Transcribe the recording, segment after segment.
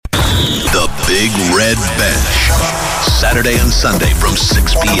Big Red Bench. Saturday and Sunday from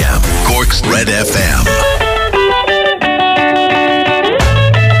 6 p.m. Cork's Red FM.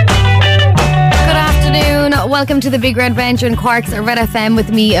 Welcome to the Big Red Bench in Cork's Red FM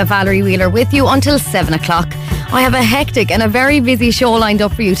with me, Valerie Wheeler, with you until 7 o'clock. I have a hectic and a very busy show lined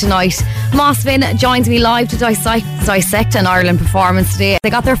up for you tonight. Moss Finn joins me live to dissect an Ireland performance today.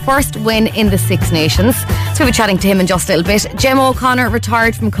 They got their first win in the Six Nations, so we'll be chatting to him in just a little bit. Gemma O'Connor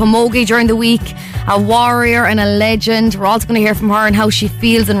retired from Camogie during the week, a warrior and a legend. We're also going to hear from her and how she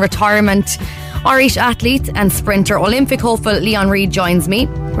feels in retirement. Irish athlete and sprinter, Olympic hopeful Leon Reid joins me.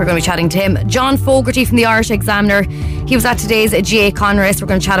 We're going to be chatting to him. John Fogarty from the Irish Examiner, he was at today's GA Congress. We're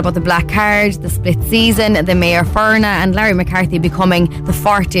going to chat about the black card, the split season, the Mayor Ferna, and Larry McCarthy becoming the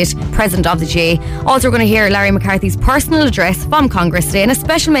 40th president of the GA. Also, we're going to hear Larry McCarthy's personal address from Congress today, and a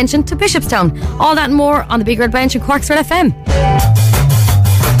special mention to Bishopstown. All that and more on the Big Red Bench in Cork's Red FM.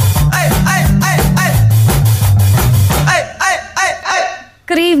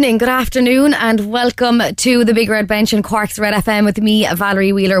 Good evening, good afternoon, and welcome to the Big Red Bench in Cork's Red FM with me,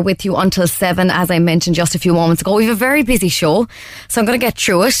 Valerie Wheeler, with you until 7, as I mentioned just a few moments ago. We have a very busy show, so I'm going to get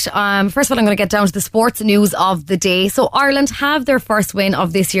through it. First of all, I'm going to get down to the sports news of the day. So Ireland have their first win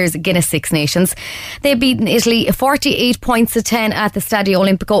of this year's Guinness Six Nations. They've beaten Italy 48 points to 10 at the Stadio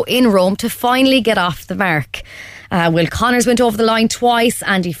Olimpico in Rome to finally get off the mark. Will Connors went over the line twice,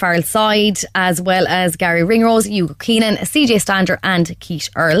 Andy Farrell's side, as well as Gary Ringrose, Hugo Keenan, CJ Stander and Keith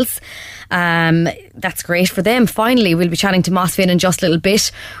Earls. That's great for them. Finally, we'll be chatting to Moss Finn in just a little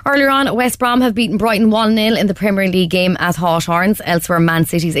bit. Earlier on, West Brom have beaten Brighton 1-0 in the Premier League game at Hawthorns. Elsewhere, Man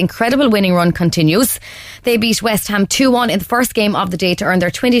City's incredible winning run continues. They beat West Ham 2-1 in the first game of the day to earn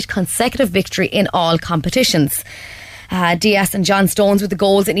their 20th consecutive victory in all competitions. Diaz and John Stones with the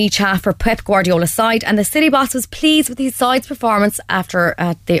goals in each half for Pep Guardiola's side, and the City boss was pleased with his side's performance after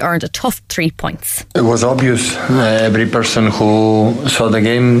they earned a tough 3 points. It was obvious. Every person who saw the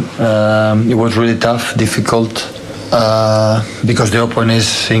game, it was really tough, difficult, because the opponent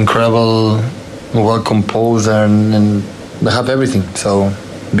is incredible, well composed, and they have everything. So,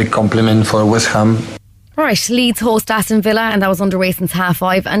 big compliment for West Ham. Right, Leeds host Aston Villa, and that was underway since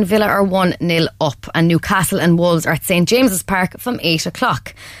 5:30, and Villa are 1-0 up, and Newcastle and Wolves are at St James's Park from 8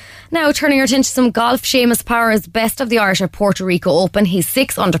 o'clock. Now, turning our attention to some golf, Seamus Power is best of the Irish at Puerto Rico Open. He's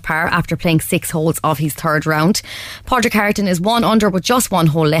 6 under par after playing 6 holes of his third round. Padraig Harrington is 1 under with just 1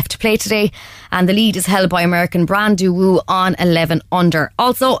 hole left to play today, and the lead is held by American Brandon Wu on 11 under.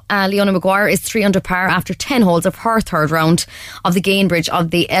 Also, Leona Maguire is 3 under par after 10 holes of her third round of the Gainbridge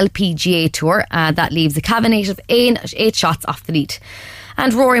of the LPGA Tour. That leaves the Cavan native 8 shots off the lead.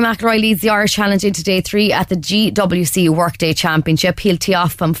 And Rory McIlroy leads the Irish Challenge into day 3 at the GWC Workday Championship. He'll tee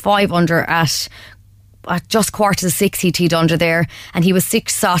off from 5 under at just 5:45. He teed under there, and he was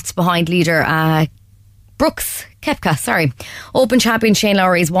 6 shots behind leader Brooks Koepka. Open champion Shane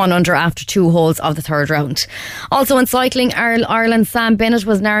Lowry is 1 under after 2 holes of the third round. Also in cycling, Ireland's Sam Bennett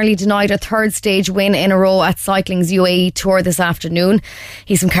was narrowly denied a third stage win in a row at cycling's UAE Tour this afternoon.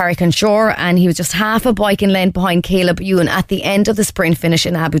 He's from Carrick-on-Shore, and he was just half a bike in length behind Caleb Ewan at the end of the sprint finish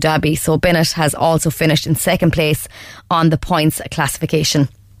in Abu Dhabi. So Bennett has also finished in second place on the points classification.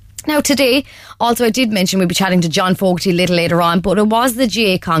 Now today, also I did mention we'll be chatting to John Fogarty a little later on, but it was the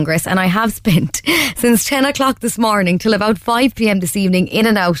GA Congress, and I have spent since 10 o'clock this morning till about 5 p.m. this evening in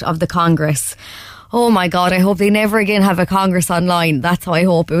and out of the Congress. Oh my God, I hope they never again have a Congress online. That's how I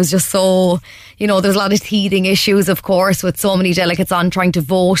hope. It was just so, there's a lot of teething issues, of course, with so many delegates on trying to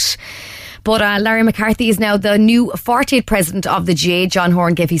vote. But Larry McCarthy is now the new 40th president of the GA. John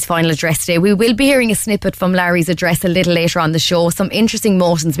Horan gave his final address today. We will be hearing a snippet from Larry's address a little later on the show. Some interesting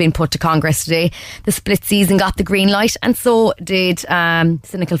motions being put to Congress today. The split season got the green light, and so did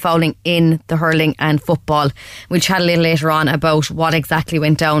cynical fouling in the hurling and football. We'll chat a little later on about what exactly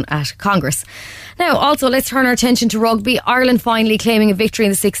went down at Congress. Now, also, let's turn our attention to rugby. Ireland finally claiming a victory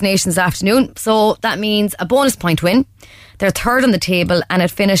in the Six Nations this afternoon. So that means a bonus point win. They're third on the table, and it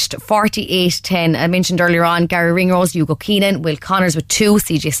finished 48-10. I mentioned earlier on Gary Ringrose, Hugo Keenan, Will Connors with 2,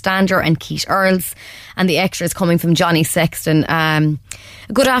 CJ Stander and Keith Earls, and the extras coming from Johnny Sexton. A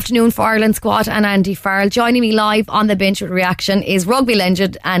good afternoon for Ireland squad and Andy Farrell. Joining me live on the bench with reaction is rugby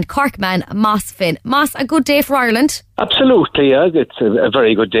legend and Cork man Moss Finn. Moss, a good day for Ireland? Absolutely, yeah. It's a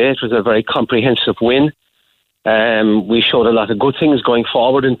very good day. It was a very comprehensive win. We showed a lot of good things going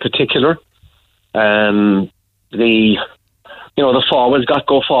forward in particular. The forwards got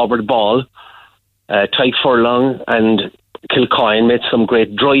go forward ball. Tyke Furlong and Kilcoyne made some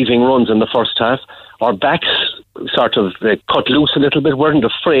great driving runs in the first half. Our backs sort of cut loose a little bit, weren't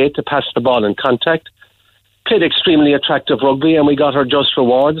afraid to pass the ball in contact. Played extremely attractive rugby, and we got our just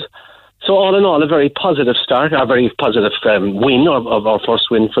rewards. So all in all, a very positive start, a very positive win of our first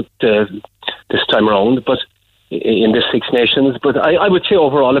win for this time around, but in the Six Nations. But I would say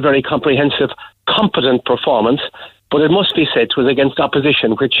overall a very comprehensive, competent performance. But it must be said it was against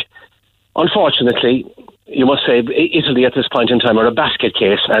opposition, which unfortunately, you must say, Italy at this point in time are a basket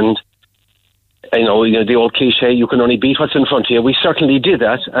case. And you know the old cliche, you can only beat what's in front of you. We certainly did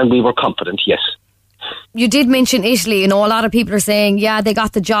that, and we were competent, yes. You did mention Italy. You know, a lot of people are saying, yeah, they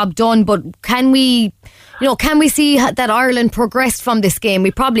got the job done, but can we see that Ireland progressed from this game?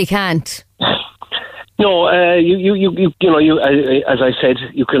 We probably can't. No, as I said,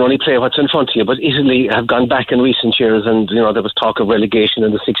 you can only play what's in front of you. But Italy have gone back in recent years, and there was talk of relegation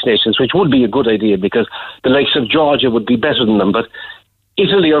in the Six Nations, which would be a good idea because the likes of Georgia would be better than them. But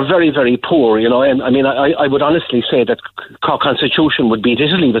Italy are very, very poor. I mean, I would honestly say that Cork Constitution would beat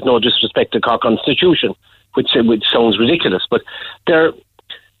Italy, with no disrespect to Cork Constitution, which sounds ridiculous. But they're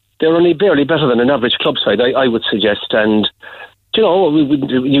only barely better than an average club side, I would suggest, and.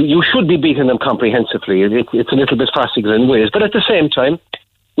 You should be beating them comprehensively. It's a little bit faster in ways. But at the same time,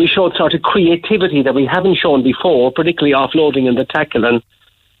 we showed sort of creativity that we haven't shown before, particularly offloading in the tackle. And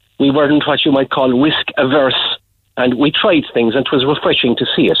we weren't what you might call risk-averse. And we tried things, and it was refreshing to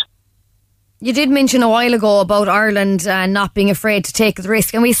see it. You did mention a while ago about Ireland not being afraid to take the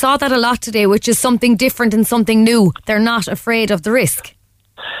risk. And we saw that a lot today, which is something different and something new. They're not afraid of the risk.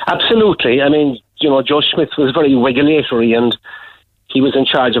 Absolutely. I mean, Joe Schmidt was very regulatory, and he was in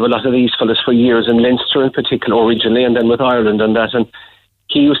charge of a lot of these fellas for years, in Leinster in particular originally, and then with Ireland and that. And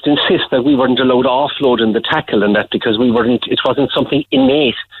he used to insist that we weren't allowed to offload in the tackle and that because it wasn't something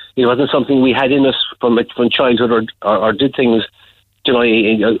innate. It wasn't something we had in us from childhood or did things,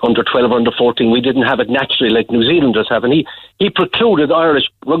 under 12 or under 14. We didn't have it naturally like New Zealanders have. And he precluded Irish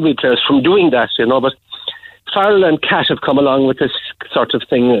rugby players from doing that, But Farrell and Cat have come along with this sort of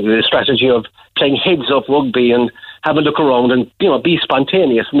thing, the strategy of playing heads-up rugby and have a look around and, be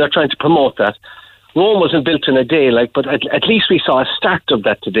spontaneous. And they're trying to promote that. Rome wasn't built in a day, but at least we saw a start of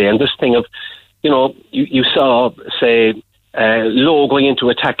that today. And this thing of, you saw, say, Lowe going into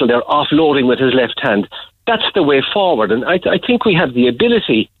a tackle there, offloading with his left hand. That's the way forward. And I think we have the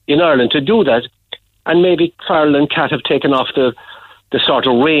ability in Ireland to do that. And maybe Farrell and Cat have taken off the sort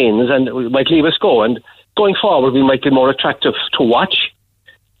of reins and we might leave us go. And going forward, we might be more attractive to watch,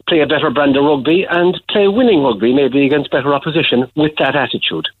 play a better brand of rugby and play winning rugby, maybe against better opposition with that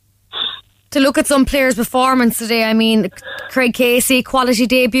attitude. To look at some players' performance today, I mean, Craig Casey, quality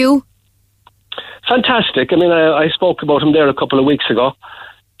debut. Fantastic. I mean, I spoke about him there a couple of weeks ago.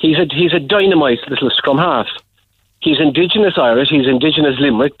 He's a dynamite little scrum half. He's Indigenous Irish, he's Indigenous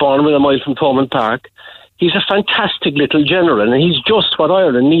Limerick, born with a mile from Thomond Park. He's a fantastic little general, and he's just what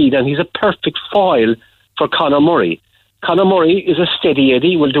Ireland need, and he's a perfect foil for Conor Murray. Conor Murray is a steady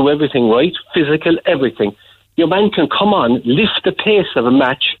Eddie, will do everything right, physical, everything. Your man can come on, lift the pace of a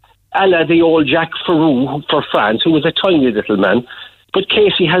match, a la the old Jacques Ferroux for France, who was a tiny little man. But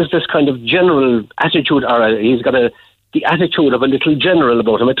Casey has this kind of general attitude, or he's got the attitude of a little general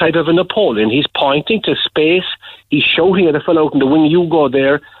about him, a type of a Napoleon. He's pointing to space, he's shouting at a fellow out in the wing, you go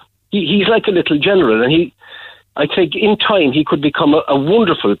there. He's like a little general, and I think in time he could become a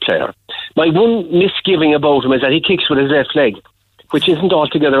wonderful player. My one misgiving about him is that he kicks with his left leg, which isn't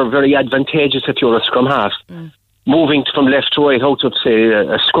altogether very advantageous if you're a scrum half. Moving from left to right out of, say,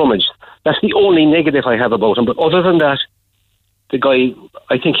 a scrummage. That's the only negative I have about him. But other than that, the guy,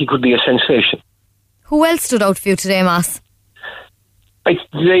 I think he could be a sensation. Who else stood out for you today, Moss?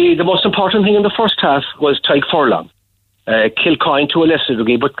 The most important thing in the first half was Tyke Furlong. Kilcoyne to a lesser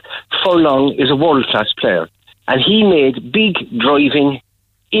degree, but Furlong is a world-class player. And he made big, driving,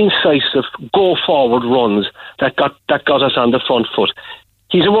 incisive, go-forward runs that got us on the front foot.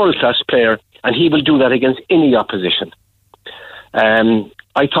 He's a world-class player, and he will do that against any opposition.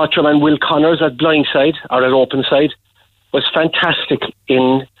 I thought your man Will Connors at blindside, or at open side, was fantastic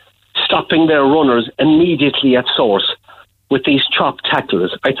in stopping their runners immediately at source with these chop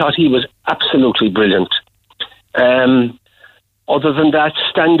tackles. I thought he was absolutely brilliant. Other than that,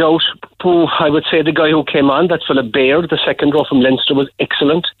 standout, I would say the guy who came on, that fella Baird, the second row from Leinster, was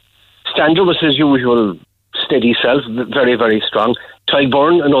excellent. Stander was his usual steady self, very, very strong.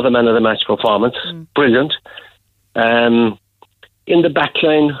 Tyburn, another man of the match performance, brilliant. In the back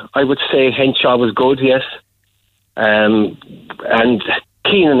line, I would say Henshaw was good, yes. And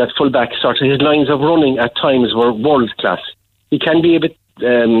Keenan at full-back, sort of his lines of running at times were world-class. He can be a bit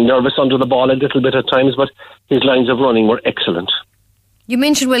nervous under the ball a little bit at times, but his lines of running were excellent. You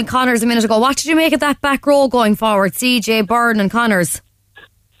mentioned Will Connors a minute ago. What did you make of that back row going forward? CJ, Byrne and Connors?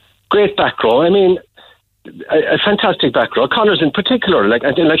 Great back row. I mean, a fantastic back row. Connors in particular, like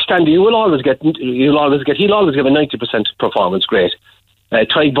Standy, he'll always give a 90% performance. Great.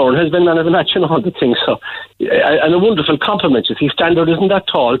 Tadhg Byrne has been man of the match and all the things. So, and a wonderful compliment. His standard isn't that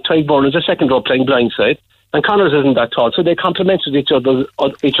tall. Tadhg Byrne is a second row playing blindside, and Connors isn't that tall. So they complemented each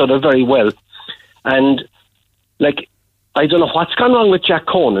other very well. And like, I don't know what's gone wrong with Jack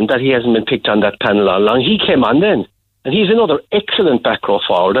Conan that he hasn't been picked on that panel all along. He came on then, and he's another excellent back row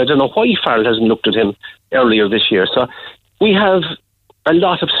forward. I don't know why Farrell hasn't looked at him earlier this year. So we have a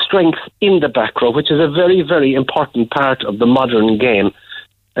lot of strength in the back row, which is a very, very important part of the modern game.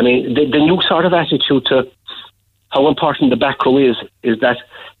 I mean, the new sort of attitude to how important the back row is that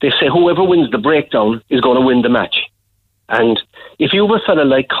they say whoever wins the breakdown is going to win the match. And if you have a fella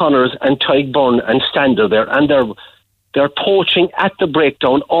like Connors and Tadhg Byrne and Stander there, and they're poaching at the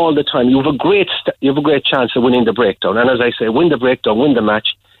breakdown all the time, you have a great chance of winning the breakdown. And as I say, win the breakdown, win the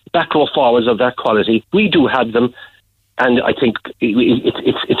match. Back row forwards of that quality, we do have them, and I think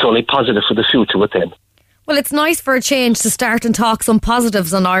it's only positive for the future with them. Well, it's nice for a change to start and talk some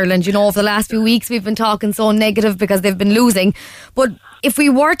positives on Ireland. You know, over the last few weeks we've been talking so negative because they've been losing. But if we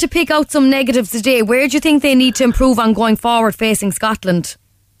were to pick out some negatives today, where do you think they need to improve on going forward facing Scotland?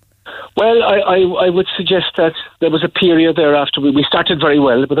 Well, I would suggest that there was a period there after we started very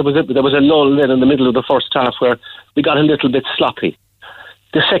well, but there was a lull then in the middle of the first half where we got a little bit sloppy.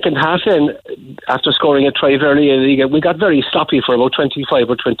 The second half then, after scoring a try early, we got very sloppy for about 25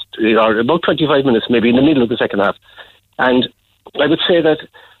 minutes maybe in the middle of the second half. And I would say that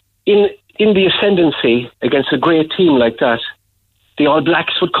in the ascendancy against a great team like that, the All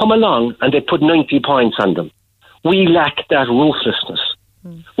Blacks would come along and they'd put 90 points on them. We lack that ruthlessness.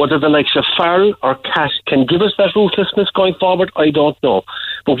 Whether the likes of Farrell or Cass can give us that ruthlessness going forward, I don't know.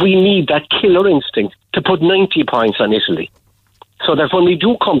 But we need that killer instinct to put 90 points on Italy. So that when we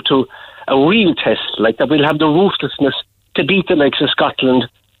do come to a real test like that, we'll have the ruthlessness to beat the likes of Scotland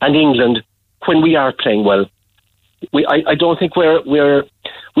and England when we are playing well. I don't think we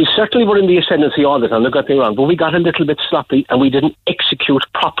certainly were in the ascendancy all the time, don't get me wrong, but we got a little bit sloppy and we didn't execute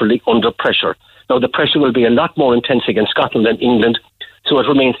properly under pressure. Now the pressure will be a lot more intense against Scotland than England, so it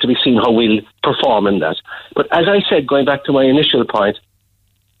remains to be seen how we'll perform in that. But as I said, going back to my initial point,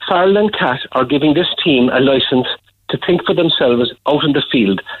 Farrell and Cat are giving this team a licence to think for themselves out in the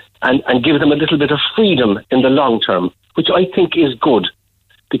field and give them a little bit of freedom in the long term, which I think is good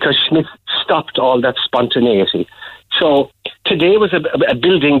because Smith stopped all that spontaneity. So today was a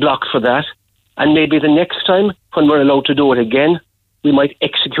building block for that, and maybe the next time when we're allowed to do it again, we might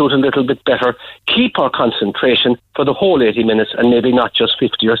execute a little bit better, keep our concentration for the whole 80 minutes and maybe not just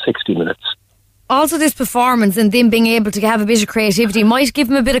 50 or 60 minutes. Also this performance and them being able to have a bit of creativity might give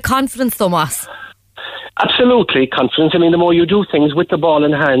them a bit of confidence, Thomas. Absolutely, confidence. I mean, the more you do things with the ball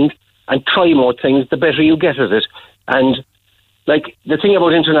in hand and try more things, the better you get at it. And like the thing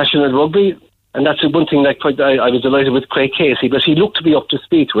about international rugby, and that's the one thing that I was delighted with Craig Casey, because he looked to be up to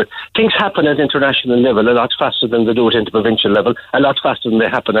speed to it. Things happen at international level a lot faster than they do it into provincial level, a lot faster than they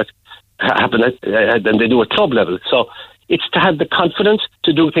than they do at club level. So it's to have the confidence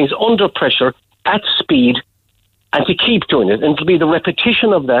to do things under pressure at speed and to keep doing it. And it'll be the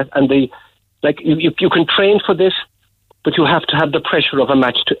repetition of that and you can train for this, but you have to have the pressure of a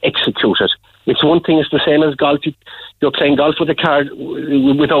match to execute it. It's one thing, it's the same as golf. You're playing golf with a card,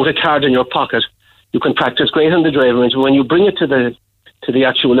 without a card in your pocket. You can practice great on the driving range, but when you bring it to the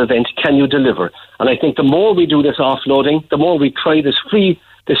actual event, can you deliver? And I think the more we do this offloading, the more we try this free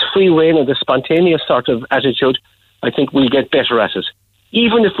rein and this spontaneous sort of attitude, I think we'll get better at it.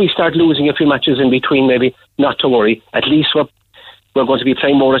 Even if we start losing a few matches in between, maybe not to worry. At least we're going to be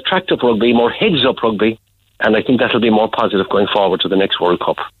playing more attractive rugby, more heads-up rugby, and I think that'll be more positive going forward to the next World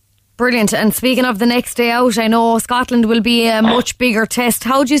Cup. Brilliant. And speaking of the next day out, I know Scotland will be a much bigger test.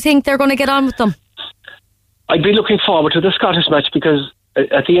 How do you think they're going to get on with them? I'd be looking forward to the Scottish match because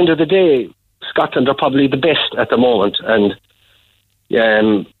at the end of the day, Scotland are probably the best at the moment, and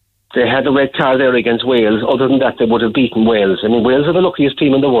they had a red card there against Wales. Other than that, they would have beaten Wales. I mean, Wales are the luckiest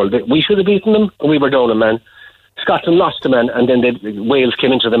team in the world. We should have beaten them, and we were down a man. Scotland lost a man, and then Wales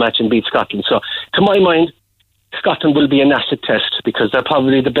came into the match and beat Scotland. So, to my mind, Scotland will be an acid test because they're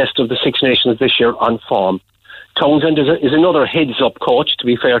probably the best of the Six Nations this year on form. Townsend is another heads-up coach, to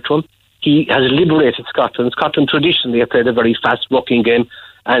be fair to him. He has liberated Scotland. Scotland traditionally have played a very fast rucking game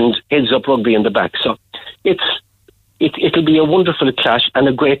and heads-up rugby in the back. So it'll be a wonderful clash and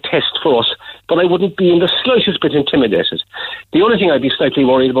a great test for us, but I wouldn't be in the slightest bit intimidated. The only thing I'd be slightly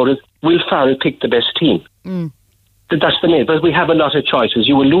worried about is, will Farrell pick the best team? That's the main, but we have a lot of choices.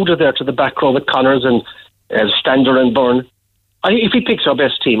 You alluded there to the back row with Connors and Stander and Byrne. If he picks our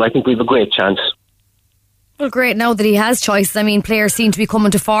best team, I think we have a great chance. Well, great now that he has choices. I mean, players seem to be coming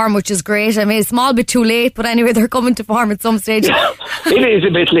to form, which is great. I mean, it's a small bit too late, but anyway, they're coming to form at some stage. Yeah, it is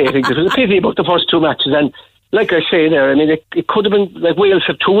a bit late. It was a pity about the first 2 matches, and like I say there, I mean, it could have been, like, Wales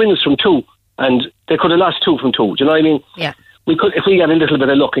have 2 wins from 2, and they could have lost 2 from 2. Do you know what I mean? Yeah. We could, if we had a little bit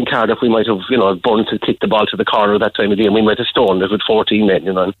of luck in Cardiff, we might have, Burns had kicked the ball to the corner that time of the day, and we might have stoned it with 14 men,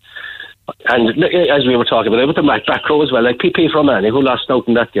 And as we were talking about, with the back row as well, like P.P. Romani, who lost out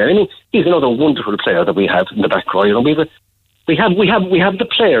in that game. I mean, he's another wonderful player that we have in the back row. We have the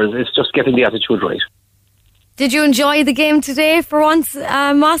players. It's just getting the attitude right. Did you enjoy the game today for once,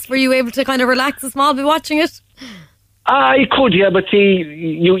 Moss? Were you able to kind of relax a small bit watching it? I could, yeah, but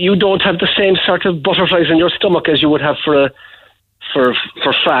you don't have the same sort of butterflies in your stomach as you would have for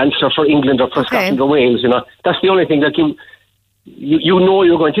France or for England or for Scotland or Wales. That's the only thing that you know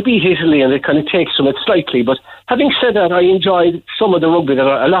you're going to beat Italy, and it kind of takes from it slightly. But having said that, I enjoyed a lot of the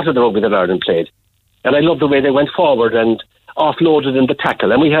rugby that Ireland played, and I love the way they went forward and offloaded in the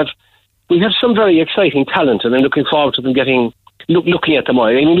tackle. And we have some very exciting talent, and I'm looking forward to them looking at them all.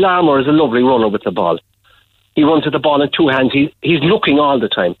 I mean, Larmour is a lovely runner with the ball. He runs at the ball in 2 hands. He's looking all the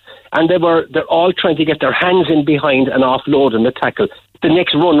time, and they're all trying to get their hands in behind and offloading the tackle. The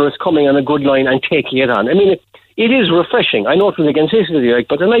next runner is coming on a good line and taking it on. I mean, it is refreshing. I know it was against Italy,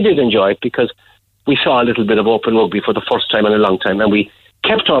 but I did enjoy it because we saw a little bit of open rugby for the first time in a long time, and we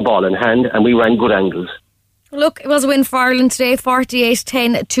kept our ball in hand and we ran good angles. Look, it was a win for Ireland today,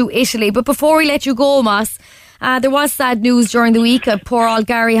 48-10 to Italy. But before we let you go, Moss, there was sad news during the week. Poor old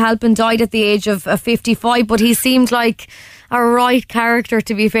Gary Halpin died at the age of 55, but he seemed like a right character,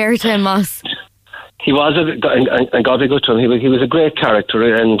 to be fair to him, Moss. He was, and God be good to him, he was a great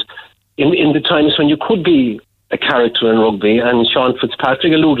character, and in the times when you could be a character in rugby, and Sean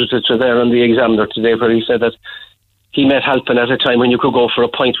Fitzpatrick alluded to it there on the Examiner today, where he said that he met Halpin at a time when you could go for a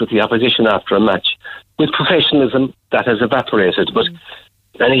pint with the opposition after a match. With professionalism, that has evaporated.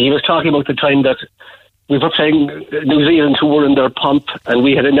 And he was talking about the time that we were playing New Zealand, who were in their pomp, and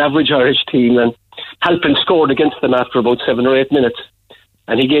we had an average Irish team, and Halpin scored against them after about 7 or 8 minutes,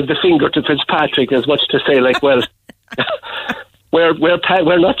 and he gave the finger to Fitzpatrick as much to say, like, well,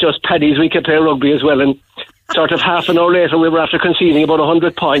 we're not just paddies, we can play rugby as well. And sort of half an hour later, we were after conceding about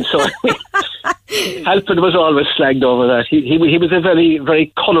 100 points. So Halpin was always slagged over that. He was a very,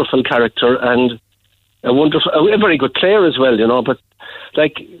 very colourful character and a very good player as well, But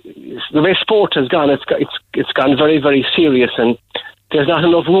like the way sport has gone, it's gone very, very serious, and there's not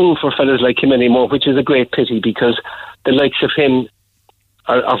enough room for fellas like him anymore, which is a great pity, because the likes of him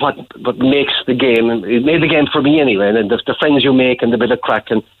are what makes the game. It made the game for me anyway, and the friends you make and the bit of crack,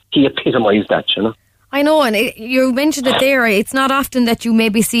 and he epitomised that, I know, and you mentioned it there. It's not often that you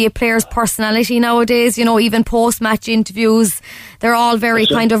maybe see a player's personality nowadays. Even post-match interviews, they're all very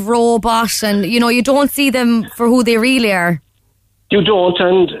kind of robot, and you don't see them for who they really are. You don't,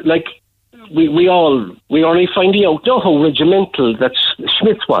 and like we only finding out now how regimental that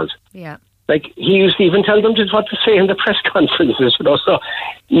Schmidt was. Yeah. Like, he used to even tell them just what to say in the press conferences, So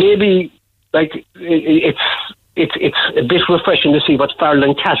maybe like it's a bit refreshing to see what Farrell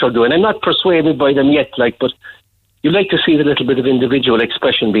and Cat are doing. I'm not persuaded by them yet, but you like to see the little bit of individual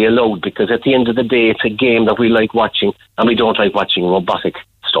expression be allowed, because at the end of the day, it's a game that we like watching, and we don't like watching robotic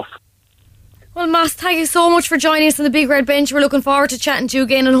stuff. Well, Moss, thank you so much for joining us on the Big Red Bench. We're looking forward to chatting to you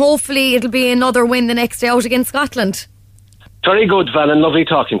again, and hopefully it'll be another win the next day out against Scotland. Very good, Val, and lovely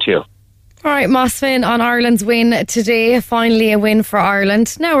talking to you. All right, Moss Finn on Ireland's win today. Finally a win for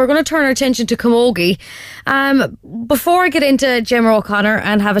Ireland. Now we're going to turn our attention to Camogie. Before I get into Gemma O'Connor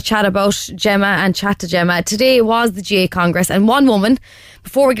and have a chat about Gemma and chat to Gemma, today was the GA Congress, and one woman,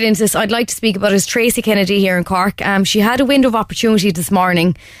 before we get into this, I'd like to speak about is Tracy Kennedy here in Cork. She had a window of opportunity this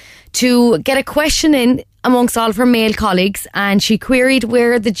morning to get a question in amongst all of her male colleagues, and she queried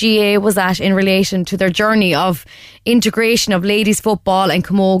where the GA was at in relation to their journey of integration of ladies football and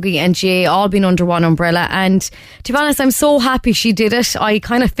Camogie and GA all being under one umbrella. And to be honest, I'm so happy she did it. I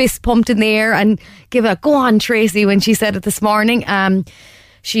kind of fist pumped in the air and give a go on Tracy when she said it this morning.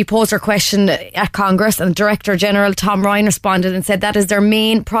 She posed her question at Congress, and Director General Tom Ryan responded and said that is their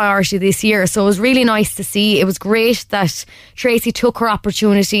main priority this year. So it was really nice to see. It was great that Tracy took her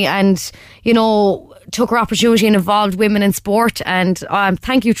opportunity and, took her opportunity and involved women in sport. And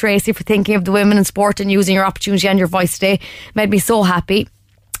thank you, Tracy, for thinking of the women in sport and using your opportunity and your voice today. Made me so happy.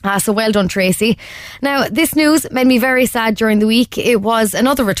 So well done, Tracy. Now, this news made me very sad during the week. It was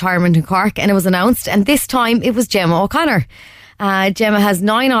another retirement in Cork, and it was announced, and this time it was Gemma O'Connor. Gemma has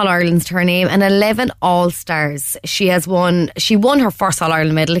 9 All-Irelands to her name and 11 All-Stars. She won her first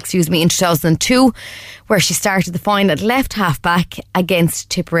All-Ireland medal, in 2002, where she started the final at left half-back against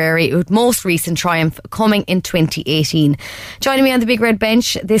Tipperary, with most recent triumph coming in 2018. Joining me on the Big Red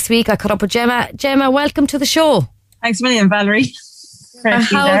Bench this week, I caught up with Gemma. Gemma, welcome to the show. Thanks a million, Valerie.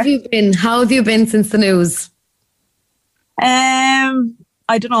 How have you been? How have you been since the news? I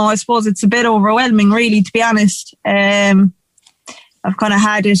don't know. I suppose it's a bit overwhelming, really, to be honest. I've kind of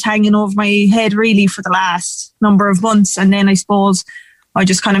had it hanging over my head really for the last number of months. And then I suppose I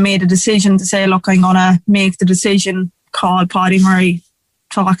just kind of made a decision to say, look, I'm going to make the decision, call Paddy Murray,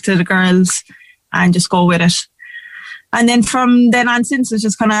 talk to the girls and just go with it. And then from then on since, it's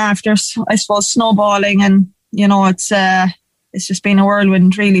just kind of after, I suppose, snowballing. And, you know, it's just been a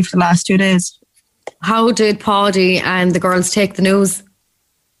whirlwind really for the last 2 days. How did Paddy and the girls take the news?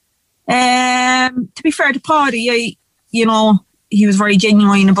 To be fair to Paddy, he was very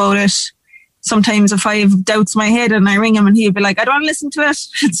genuine about it. Sometimes if I have doubts in my head and I ring him and he'll be like, I don't want to listen to it.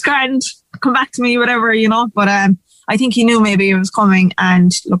 It's grand. Come back to me, whatever, But I think he knew maybe it was coming.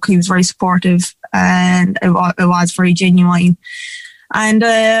 And look, he was very supportive and it was very genuine. And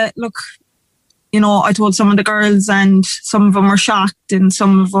look, I told some of the girls and some of them were shocked and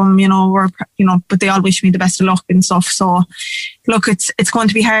some of them, were, but they all wish me the best of luck and stuff. So look, it's going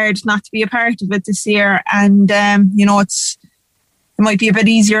to be hard not to be a part of it this year. And, it might be a bit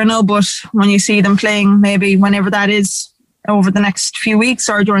easier now, but when you see them playing, maybe whenever that is over the next few weeks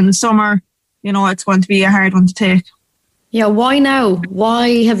or during the summer, it's going to be a hard one to take. Yeah, why now?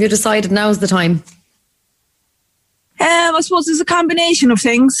 Why have you decided now's the time? I suppose there's a combination of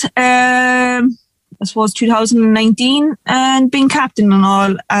things. I suppose 2019 and being captain and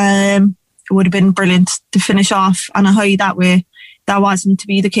all, it would have been brilliant to finish off on a high that way. That wasn't to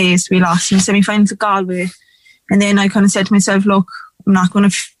be the case. We lost in the semi-finals at Galway. And then I kind of said to myself, look, I'm not going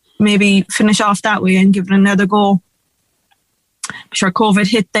to maybe finish off that way and give it another go. Sure, COVID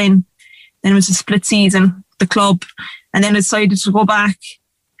hit then. Then it was a split season, the club. And then I decided to go back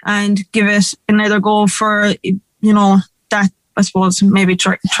and give it another go for, that, I suppose, maybe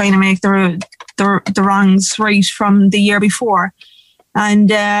trying to make the wrongs right from the year before.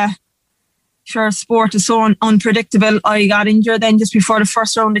 And sure, sport is so unpredictable. I got injured then just before the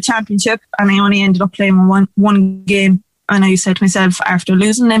first round of the championship and I only ended up playing one game. And I said to myself, after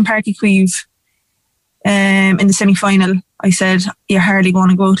losing then Parky Queeve in the semi-final, I said, you're hardly going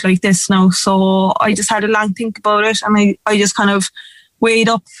to go out like this now. So I just had a long think about it and I just kind of weighed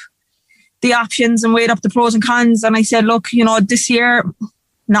up the options and weighed up the pros and cons. And I said, look, this year,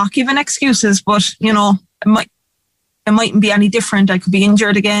 not giving excuses, but, it mightn't be any different. I could be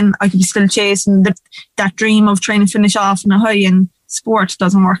injured again. I could be still chasing that dream of trying to finish off in a high, and sport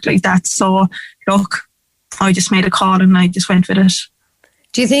doesn't work like that. So, look, I just made a call and I just went with it.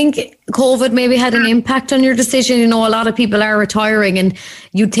 Do you think COVID maybe had an impact on your decision? A lot of people are retiring and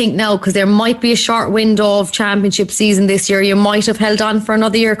you'd think now, because there might be a short window of championship season this year, you might have held on for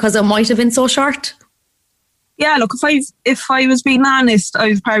another year because it might have been so short. Yeah, look, if I was being honest, I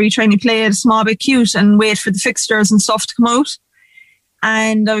was probably trying to play it a small bit cute and wait for the fixtures and stuff to come out.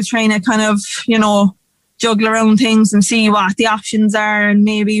 And I was trying to kind of, juggle around things and see what the options are and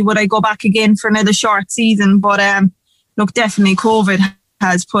maybe would I go back again for another short season. But look, definitely COVID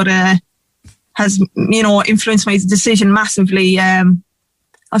has influenced my decision massively. I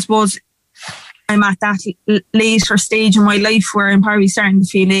suppose I'm at that later stage in my life where I'm probably starting to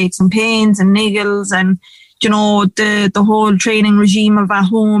feel aches and pains and niggles and the whole training regime of at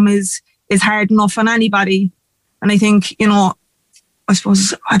home is hard enough on anybody. And I think, I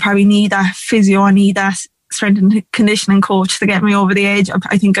suppose I probably need that physio, I need that strength and conditioning coach to get me over the edge.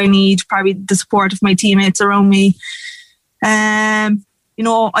 I think I need probably the support of my teammates around me. I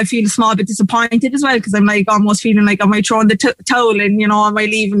feel a small bit disappointed as well because I'm like almost feeling like am I throwing the towel in, am I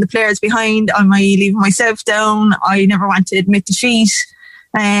leaving the players behind? Am I leaving myself down? I never want to admit defeat.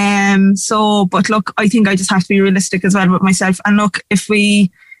 But look, I think I just have to be realistic as well with myself. And look, if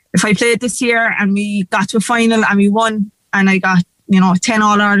I played this year and we got to a final and we won and I got 10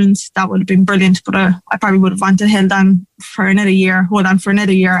 All-Irelands, that would have been brilliant. But I probably would have wanted to hold on for another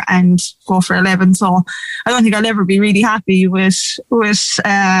year and go for 11. So I don't think I'll ever be really happy with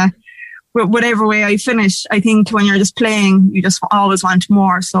whatever way I finish. I think when you're just playing, you just always want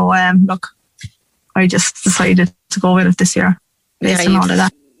more. So look, I just decided to go with it this year based on all of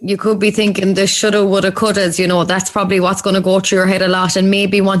that. You could be thinking the shoulda, woulda, couldas, that's probably what's going to go through your head a lot. And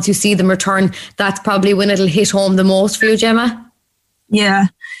maybe once you see them return, that's probably when it'll hit home the most for you, Gemma. Yeah.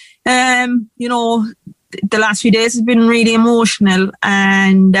 the last few days has been really emotional,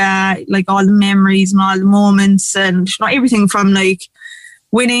 and like all the memories and all the moments, and everything from like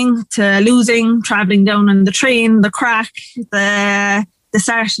winning to losing, travelling down on the train, the crack, the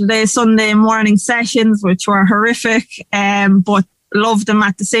Saturday, Sunday morning sessions, which were horrific, but loved them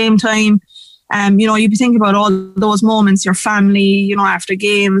at the same time. You be thinking about all those moments, your family, after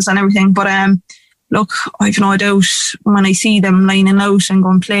games and everything. But look, I've no doubt when I see them lining out and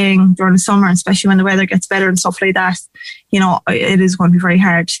going playing during the summer, especially when the weather gets better and stuff like that, it is going to be very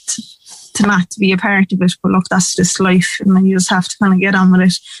hard to not to be a part of it. But look, that's just life, and you just have to kind of get on with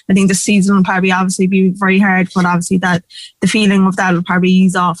it. I think this season will probably obviously be very hard, but obviously that the feeling of that will probably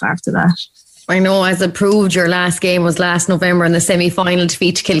ease off after that. I know, as it proved, your last game was last November in the semi-final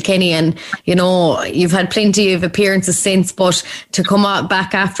defeat to Kilkenny, and you've had plenty of appearances since, but to come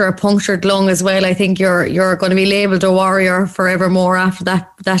back after a punctured lung as well, I think you're going to be labelled a warrior forevermore after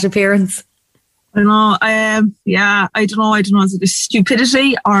that appearance. I don't know. I don't know. Is it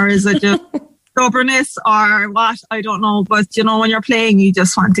stupidity or is it just stubbornness or what? I don't know. But when you're playing, you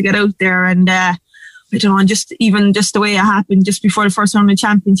just want to get out there, and I don't know. Just the way it happened, just before the first round of the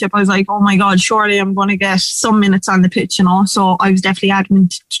championship, I was like, oh my God, surely I'm going to get some minutes on the pitch, So I was definitely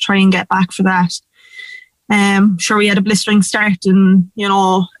adamant to try and get back for that. Sure, we had a blistering start, and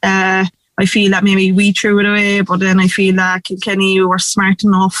I feel that maybe we threw it away, but then I feel that Kilkenny were smart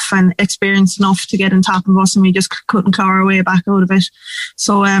enough and experienced enough to get on top of us, and we just couldn't claw our way back out of it.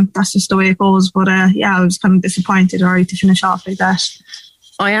 So that's just the way it goes. But I was kind of disappointed to finish off like that.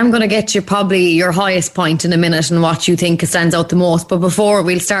 I am going to get you probably your highest point in a minute and what you think stands out the most. But before,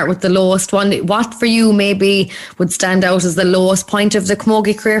 we'll start with the lowest one. What for you maybe would stand out as the lowest point of the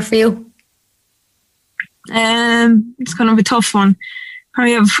camogie career for you? It's kind of a tough one.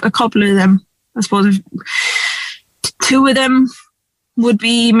 Probably have a couple of them. I suppose two of them would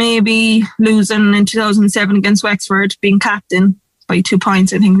be maybe losing in 2007 against Wexford, being captain by 2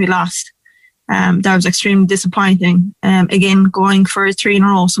 points. I think we lost. That was extremely disappointing. Again, going for 3 in a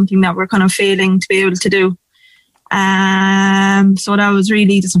row, something that we're kind of failing to be able to do. So that was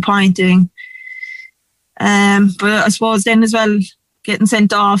really disappointing. But I suppose then as well, getting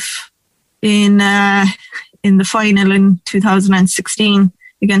sent off in the final in 2016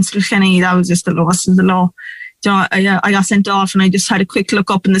 against Kilkenny, that was just the lowest of the low. I got sent off, and I just had a quick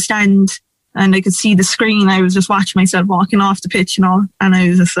look up in the stand, and I could see the screen. I was just watching myself walking off the pitch, and I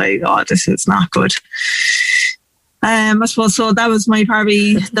was just like, oh, this is not good. I suppose so. That was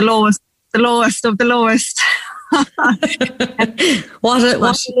probably the lowest of the lowest. What a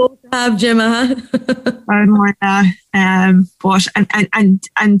low to have, Gemma, huh? I know, but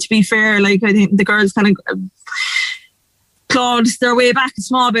and to be fair, like, I think the girls kind of clawed their way back a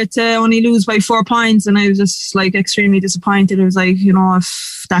small bit to only lose by 4 points, and I was just like extremely disappointed. I was like,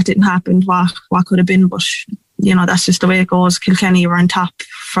 if that didn't happen, what could have been? But that's just the way it goes. Kilkenny were on top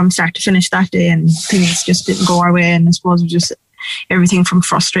from start to finish that day, and things just didn't go our way, and I suppose it was just everything from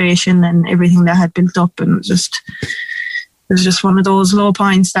frustration and everything that had built up, and it was just one of those low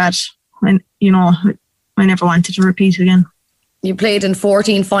points that I never wanted to repeat again. You played in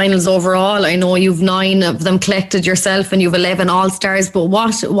 14 finals overall. I know you've 9 of them collected yourself, and you've 11 All-Stars, but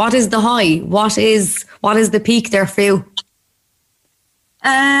what is the high? What is the peak there for you?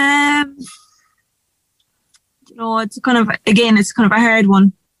 It's kind of a hard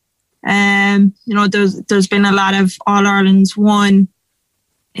one. There's been a lot of All-Irelands won.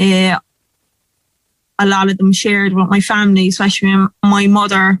 A lot of them shared with my family, especially my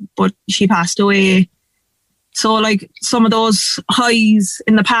mother, but she passed away. So like some of those highs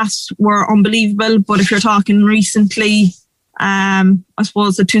in the past were unbelievable, but if you're talking recently, I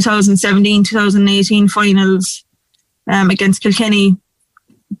suppose the 2017-2018 finals against Kilkenny,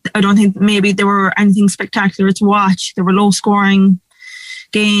 I don't think maybe there were anything spectacular to watch. There were low scoring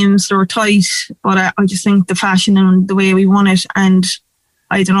games, they were tight, but I just think the fashion and the way we won it, and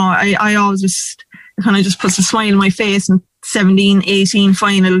I don't know, I always just, it kind of just puts a smile on my face. And 17-18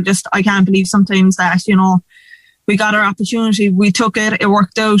 final, just I can't believe sometimes that we got our opportunity, we took it, it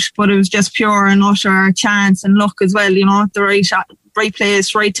worked out, but it was just pure and utter chance and luck as well, the right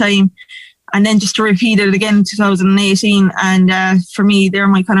place, right time. And then just to repeat it again in 2018. And for me, they're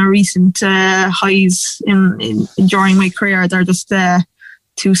my kind of recent highs during my career. They're just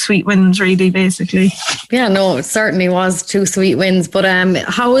 2 sweet wins, really, basically. Yeah, no, it certainly was 2 sweet wins. But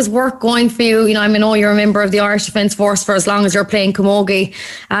how is work going for you? I know you're a member of the Irish Defence Force for as long as you're playing camogie.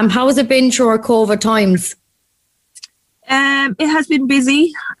 How has it been through COVID times? It has been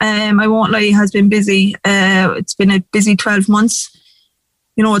busy. I won't lie, it has been busy. It's been a busy 12 months.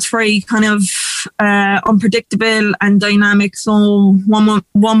 it's very kind of unpredictable and dynamic. So one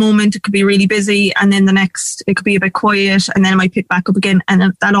moment it could be really busy, and then the next it could be a bit quiet, and then it might pick back up again.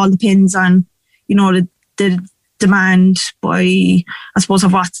 And that all depends on, the demand by, I suppose,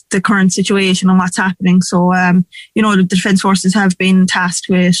 of what's the current situation and what's happening. So, the Defence Forces have been tasked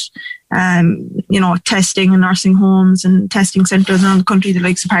with, testing in nursing homes and testing centres around the country, the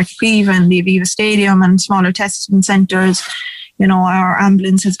likes of Park Aviva and the Aviva Stadium and smaller testing centres. Our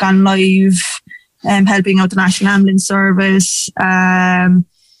ambulance has gone live, helping out the National Ambulance Service. And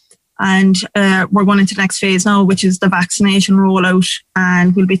we're going into the next phase now, which is the vaccination rollout,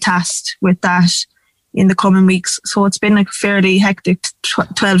 and we'll be tasked with that in the coming weeks. So it's been a fairly hectic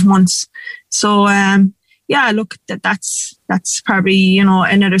 12 months. So, look, that's probably,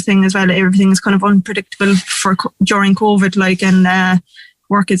 another thing as well. Everything is kind of unpredictable during COVID, and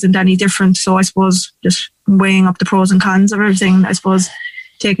work isn't any different. So I suppose just weighing up the pros and cons of everything, I suppose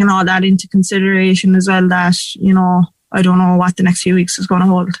taking all that into consideration as well, that, I don't know what the next few weeks is going to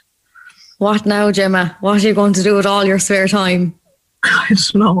hold. What now, Gemma? What are you going to do with all your spare time? I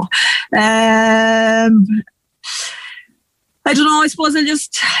don't know. I don't know. I suppose I'll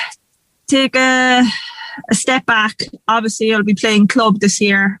just take a step back. Obviously, I'll be playing club this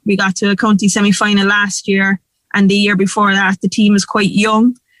year. We got to a county semi-final last year, and the year before that, the team is quite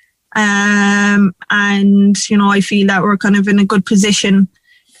young. And, I feel that we're kind of in a good position.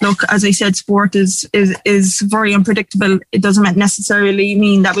 Look, as I said, sport is very unpredictable. It doesn't necessarily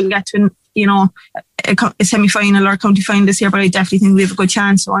mean that we'll get to a semi-final or a county final this year, but I definitely think we have a good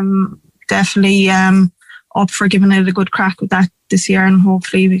chance. So I'm definitely up for giving it a good crack with that this year, and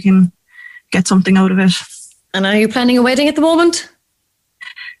hopefully we can get something out of it. And are you planning a wedding at the moment?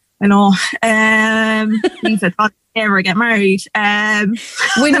 I know. I'll never get married.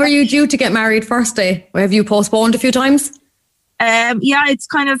 When were you due to get married first day? Or have you postponed a few times? It's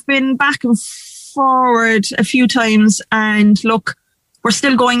kind of been back and forward a few times, and look, we're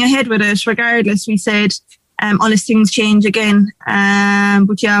still going ahead with it regardless, we said, unless things change again.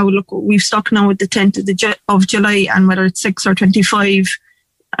 But look, we've stuck now with the 10th of July, and whether it's 6 or 25,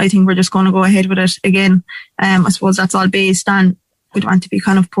 I think we're just going to go ahead with it again. I suppose that's all based on, we don't want to be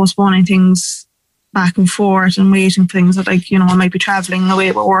kind of postponing things back and forth and waiting for things that, I might be travelling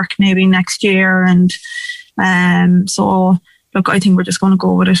away with work maybe next year. And so, look, I think we're just going to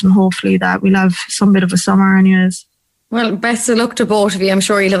go with it, and hopefully that we'll have some bit of a summer anyways. Well, best of luck to both of you. I'm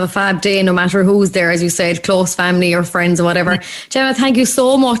sure you'll have a fab day no matter who's there, as you said, close family or friends or whatever. Gemma, thank you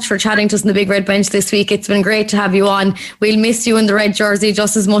so much for chatting to us on the Big Red Bench this week. It's been great to have you on. We'll miss you in the red jersey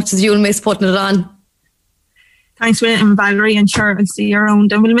just as much as you'll miss putting it on. Thanks, Reid and Valerie, and sure, I'll see you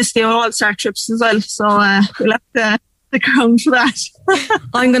around. And we'll miss the All-Star trips as well, so we'll have to stick around for that.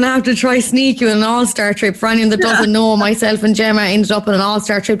 I'm going to have to try sneak you on an All-Star trip. For anyone that doesn't know, myself and Gemma ended up on an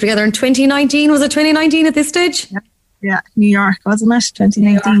All-Star trip together in 2019. Was it 2019 at this stage? Yeah, New York, wasn't it?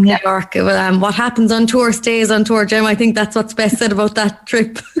 2019, New York. Well, what happens on tour stays on tour, Gemma. I think that's what's best said about that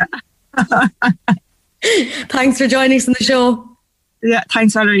trip. Thanks for joining us on the show. Yeah,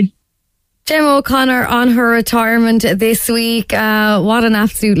 thanks, Valerie. Gemma O'Connor on her retirement this week. What an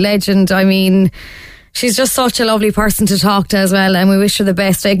absolute legend. I mean, she's just such a lovely person to talk to as well, and we wish her the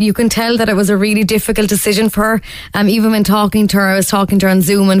best. You can tell that it was a really difficult decision for her. Even when talking to her, I was talking to her on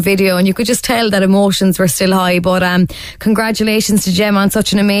Zoom and video, and you could just tell that emotions were still high. But congratulations to Gemma on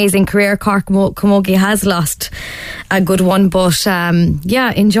such an amazing career. Cork Camogie has lost a good one, but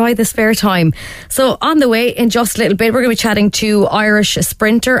enjoy the spare time. So on the way, in just a little bit, we're going to be chatting to Irish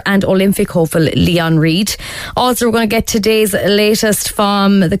sprinter and Olympic hopeful Leon Reid. Also, we're going to get today's latest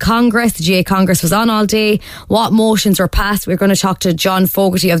from the Congress. The GA Congress was on all day. What motions were passed? We're going to talk to John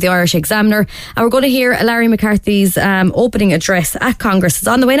Fogarty of the Irish Examiner, and we're going to hear Larry McCarthy's opening address at Congress. It's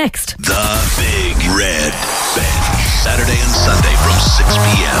on the way next. The Big Red Bench. Saturday and Sunday from 6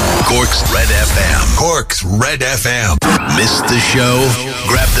 p.m. Cork's Red FM. Cork's Red FM. Missed the show?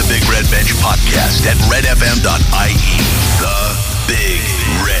 Grab the Big Red Bench podcast at redfm.ie. The Big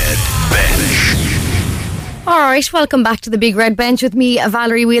Red Bench. Alright, welcome back to the Big Red Bench with me,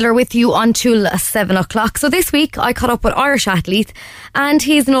 Valerie Wheeler, with you until 7 o'clock. So this week I caught up with Irish athlete, and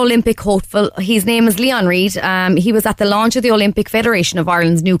he's an Olympic hopeful. His name is Leon Reid. He was at the launch of the Olympic Federation of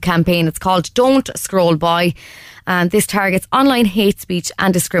Ireland's new campaign. It's called Don't Scroll By, and this targets online hate speech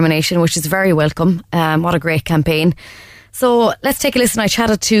and discrimination, which is very welcome. What a great campaign. So let's take a listen. I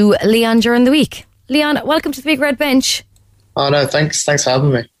chatted to Leon during the week. Leon, welcome to the Big Red Bench. Oh no, thanks for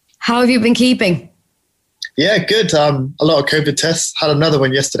having me. How have you been keeping? Yeah, good. A lot of COVID tests. Had another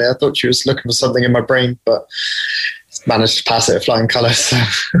one yesterday. I thought she was looking for something in my brain, but managed to pass it at flying colours. So.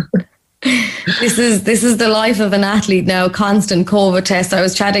 This is the life of an athlete now, constant COVID test. I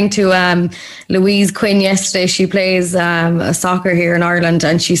was chatting to Louise Quinn yesterday. She plays soccer here in Ireland,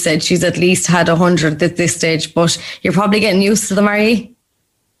 and she said she's at least had 100 at this stage, but you're probably getting used to them, are you?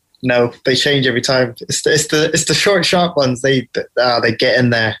 No, they change every time. It's the short, sharp ones. They get in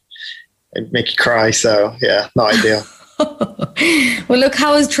there and make you cry. So yeah, not ideal. Well, look,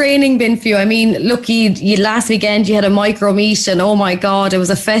 how has training been for you? I mean, look, you last weekend you had a micro meet, and oh my God, it was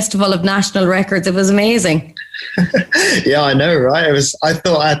a festival of national records. It was amazing. Yeah, I know, right? I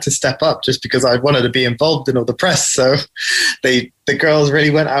thought I had to step up just because I wanted to be involved in all the press. So the girls really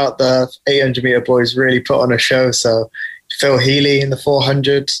went out. The 800 meter boys really put on a show. So Phil Healy in the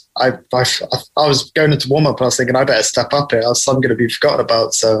 400. I was going into warm up and I was thinking I better step up here. I'm going to be forgotten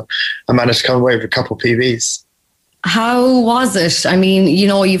about. So I managed to come away with a couple of PBs. How was it? I mean,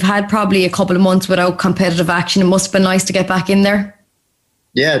 you've had probably a couple of months without competitive action. It must have been nice to get back in there.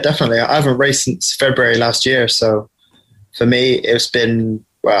 Yeah, definitely. I haven't raced since February last year. So for me, it's been,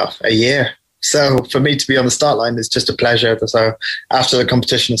 a year. So for me to be on the start line is just a pleasure. So after the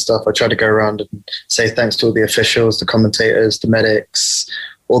competition and stuff, I try to go around and say thanks to all the officials, the commentators, the medics,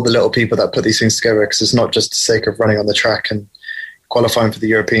 all the little people that put these things together, because it's not just the sake of running on the track and qualifying for the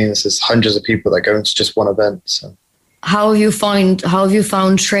Europeans. There's hundreds of people that go into just one event. So. How have you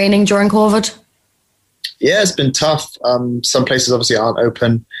found training during COVID? Yeah, it's been tough. Some places obviously aren't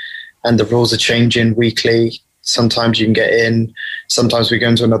open and the rules are changing weekly. Sometimes you can get in. Sometimes we go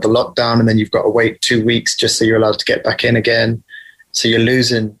into another lockdown and then you've got to wait 2 weeks just so you're allowed to get back in again. So you're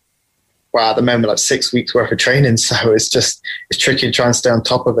losing, at the moment, like 6 weeks worth of training. So it's tricky to try and stay on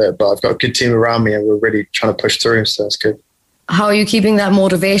top of it. But I've got a good team around me and we're really trying to push through. So it's good. How are you keeping that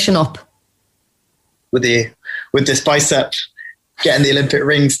motivation up? With this bicep, getting the Olympic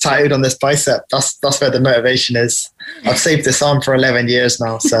rings tattooed on this bicep, that's where the motivation is. I've saved this arm for 11 years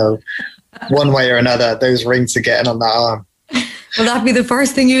now, so one way or another, those rings are getting on that arm. Will that be the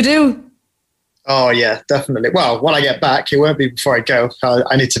first thing you do? Oh yeah, definitely. Well, when I get back, it won't be before I go.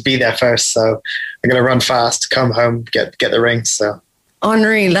 I need to be there first, so I'm going to run fast, come home, get the rings. So.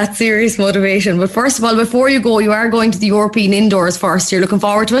 Unreal, that's serious motivation. But first of all, before you go, you are going to the European indoors first. You're looking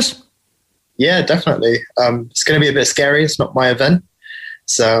forward to it? Yeah, definitely. It's going to be a bit scary. It's not my event.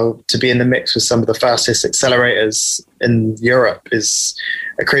 So to be in the mix with some of the fastest accelerators in Europe is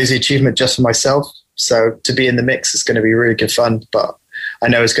a crazy achievement just for myself. So to be in the mix is going to be really good fun. But I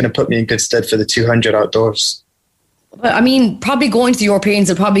know it's going to put me in good stead for the 200 outdoors. Well, I mean, probably going to the Europeans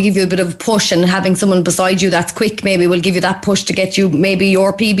will probably give you a bit of a push, and having someone beside you that's quick maybe will give you that push to get you maybe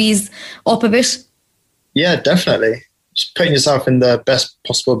your PBs up a bit. Yeah, definitely. Just putting yourself in the best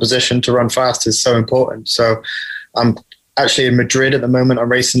possible position to run fast is so important. So I'm actually in Madrid at the moment. I'm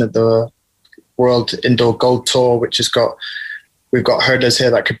racing at the World Indoor Gold Tour, which we've got hurdlers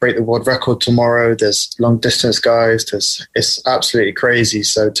here that could break the world record tomorrow. There's long distance guys. It's absolutely crazy.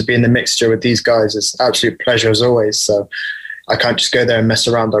 So to be in the mixture with these guys is absolute pleasure as always. So I can't just go there and mess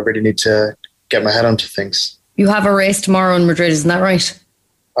around. I really need to get my head onto things. You have a race tomorrow in Madrid, isn't that right?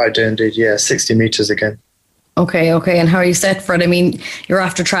 I do indeed, yeah. 60 metres again. Okay. And how are you set for it? I mean, you're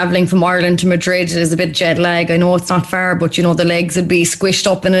after travelling from Ireland to Madrid. There's a bit of jet lag. I know it's not far, but the legs would be squished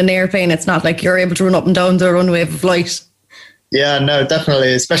up in an airplane. It's not like you're able to run up and down the runway of a flight. Yeah, no,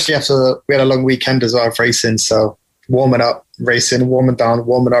 definitely. Especially after we had a long weekend as well of racing. So warming up, racing, warming down,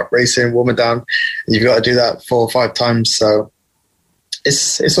 warming up, racing, warming down. You've got to do that 4 or 5 times. So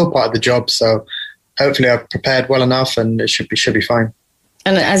it's all part of the job. So hopefully I've prepared well enough and it should be fine.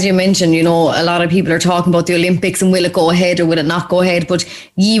 And as you mentioned, a lot of people are talking about the Olympics and will it go ahead or will it not go ahead? But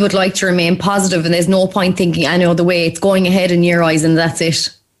you would like to remain positive and there's no point thinking, I know the way it's going ahead in your eyes and that's it.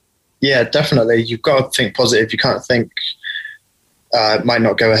 Yeah, definitely. You've got to think positive. You can't think it might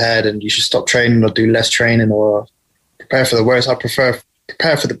not go ahead and you should stop training or do less training or prepare for the worst. I prefer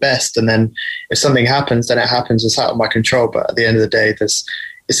prepare for the best. And then if something happens, then it happens. It's out of my control. But at the end of the day,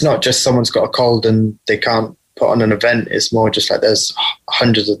 it's not just someone's got a cold and they can't put on an event. It's more just like there's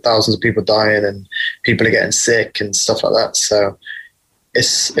hundreds of thousands of people dying and people are getting sick and stuff like that. So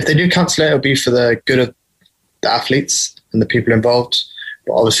if they do cancel it, it'll be for the good of the athletes and the people involved.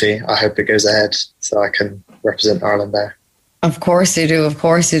 But obviously, I hope it goes ahead so I can represent Ireland there. Of course you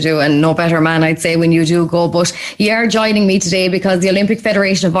do. And no better man, I'd say, when you do go. But you are joining me today because the Olympic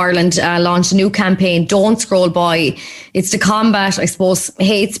Federation of Ireland launched a new campaign, Don't Scroll By. It's to combat, I suppose,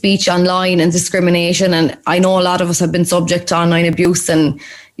 hate speech online and discrimination. And I know a lot of us have been subject to online abuse. And,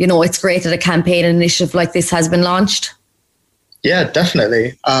 it's great that a campaign initiative like this has been launched. Yeah,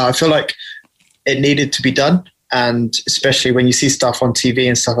 definitely. I feel like it needed to be done. And especially when you see stuff on TV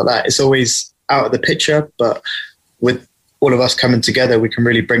and stuff like that, it's always out of the picture. But with all of us coming together, we can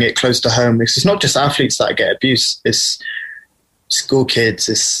really bring it close to home. Because it's not just athletes that get abuse. It's school kids,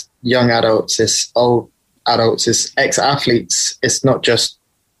 it's young adults, it's old adults, it's ex-athletes. It's not just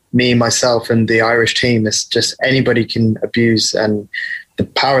me, myself, and the Irish team. It's just anybody can abuse, and the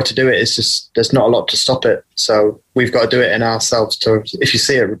power to do it is just, there's not a lot to stop it. So we've got to do it in ourselves. To, if you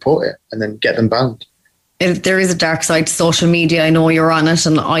see it, report it and then get them banned. There is a dark side to social media. I know you're on it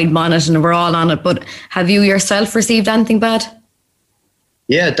and I'm on it and we're all on it, but have you yourself received anything bad?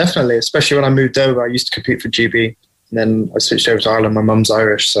 Yeah, definitely. Especially when I moved over, I used to compete for GB, and then I switched over to Ireland. My mum's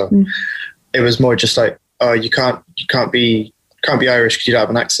Irish, so it was more just like, oh, you can't be Irish because you don't have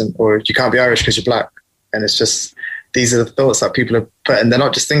an accent, or you can't be Irish because you're black. And it's just, these are the thoughts that people have put, and they're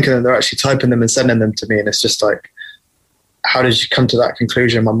not just thinking them, they're actually typing them and sending them to me. And it's just like, how did you come to that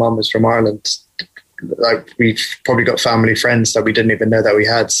conclusion? My mum is from Ireland. Like, we've probably got family friends that we didn't even know that we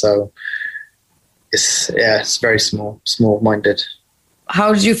had. So it's very small-minded.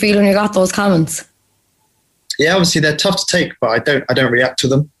 How did you feel when you got those comments? Yeah, obviously they're tough to take, but I don't react to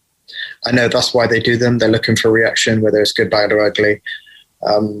them. I know that's why they do them. They're looking for a reaction, whether it's good, bad, or ugly.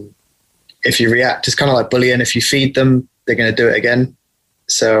 If you react, it's kind of like bullying. If you feed them, they're going to do it again.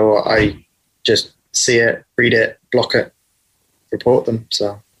 So I just see it, read it, block it, report them.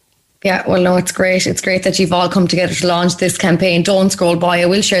 So. Yeah, well, no, it's great. It's great that you've all come together to launch this campaign. Don't scroll by. I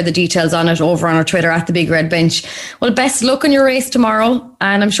will share the details on it over on our Twitter at The Big Red Bench. Well, best luck on your race tomorrow.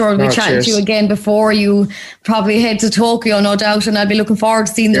 And I'm sure we'll be chatting to you again before you probably head to Tokyo, no doubt. And I'll be looking forward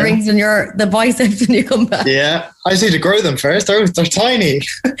to seeing the rings and the biceps when you come back. Yeah, I just need to grow them first. They're tiny.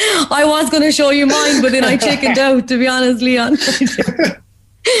 I was going to show you mine, but then I chickened out, to be honest, Leon.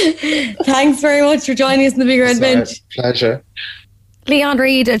 Thanks very much for joining us in The Big Red Bench. Pleasure. Leon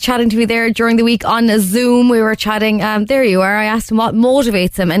Reid chatting to me there during the week on Zoom. We were chatting. There you are. I asked him what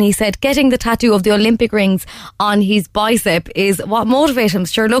motivates him, and he said getting the tattoo of the Olympic rings on his bicep is what motivates him.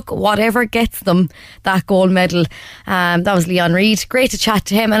 Sure, look, whatever gets them that gold medal. That was Leon Reid. Great to chat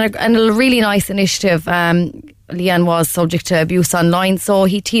to him, and a really nice initiative. Leon was subject to abuse online, so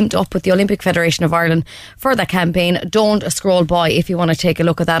he teamed up with the Olympic Federation of Ireland for that campaign. Don't scroll by if you want to take a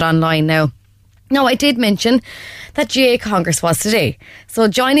look at that online now. Now, I did mention that GA Congress was today. So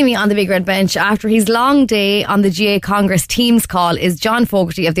joining me on the Big Red Bench after his long day on the GA Congress Teams call is John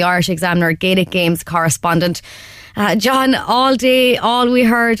Fogarty of the Irish Examiner, Gaelic Games correspondent. John, all day, all we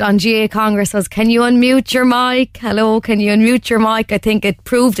heard on GA Congress was, can you unmute your mic? Hello, can you unmute your mic? I think it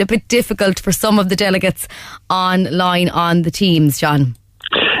proved a bit difficult for some of the delegates online on the Teams, John.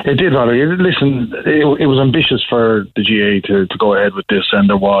 It did, Valerie. Listen, it was ambitious for the GA to go ahead with this, and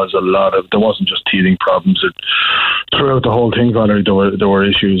there wasn't just teething problems. Throughout the whole thing, Valerie, there were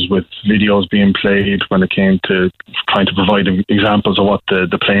issues with videos being played when it came to trying to provide examples of what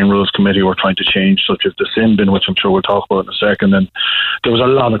the Playing Rules Committee were trying to change, such as the sin bin, which I'm sure we'll talk about in a second. And there was a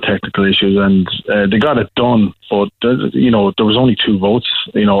lot of technical issues, and they got it done, but there was only 2 votes.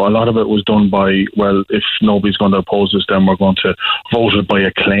 A lot of it was done by, well, if nobody's going to oppose this, then we're going to vote it by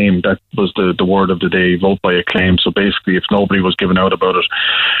acclaim. That was the word of the day, vote by acclaim. So basically, if nobody was given out about it,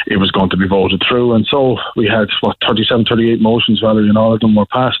 it was going to be voted through. And so we had 37, 38 motions, Valerie, and all of them were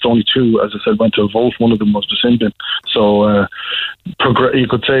passed. Only 2, as I said, went to a vote. One of them was the sin bin. So you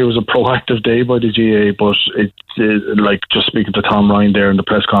could say it was a proactive day by the GA, but like just speaking to Tom Ryan there in the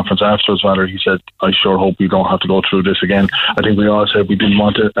press conference afterwards, Valerie, he said, I sure hope we don't have to go through this again. I think we all said we didn't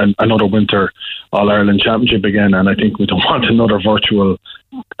want another Winter All-Ireland Championship again, and I think we don't want another virtual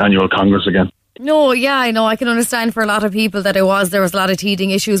annual Congress again. No, yeah, I know. I can understand for a lot of people that there was a lot of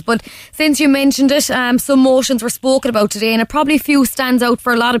teething issues. But since you mentioned it, some motions were spoken about today, and probably a few stands out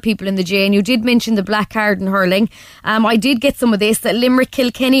for a lot of people in the GA. And you did mention the black card in hurling. I did get some of this, that Limerick,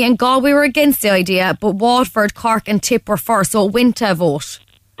 Kilkenny and Galway were against the idea, but Waterford, Cork and Tip were for, so it went to a vote.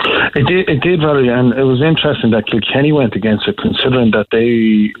 It did, Valerie, and it was interesting that Kilkenny went against it, considering that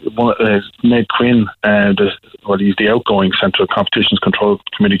they Ned Quinn, he's the outgoing Central Competitions Control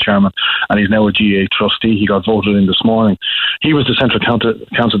Committee chairman, and he's now a GA trustee. He got voted in this morning. He was the Central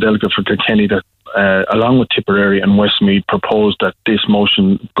Council delegate for Kilkenny that, along with Tipperary and Westmeath, proposed that this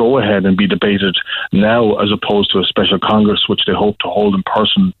motion go ahead and be debated now, as opposed to a special Congress, which they hope to hold in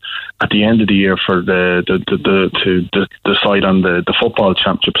person at the end of the year for to decide on the football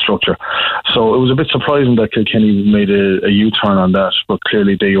championship structure. So it was a bit surprising that Kilkenny made a U-turn on that, but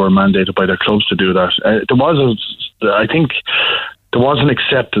clearly they were mandated by their clubs to do that. There was an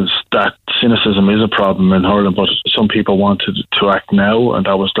acceptance that cynicism is a problem in hurling, but some people wanted to act now, and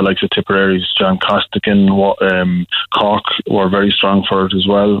that was the likes of Tipperary's John Costigan. Cork were very strong for it as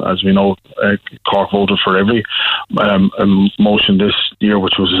well. As we know, Cork voted for every motion this year,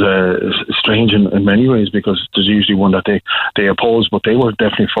 which was strange in many ways, because there's usually one that they oppose, but they were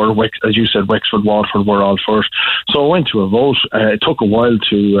definitely for it. As you said, Wexford, Waterford were all for it. So I went to a vote. It took a while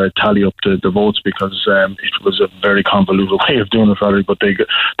to tally up the votes, because it was a very convoluted way of doing it, Valerie, but they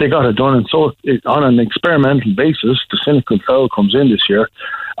got it done. And so on an experimental basis, the cynical foul comes in this year.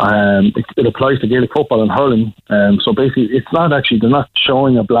 It applies to Gaelic football and hurling. So basically, it's not actually, they're not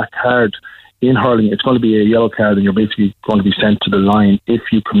showing a black card in hurling. It's going to be a yellow card, and you're basically going to be sent to the line if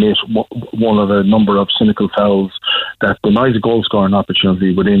you commit one of a number of cynical fouls that denies a goal scoring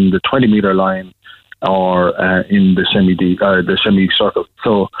opportunity within the 20-metre line or in the semicircle.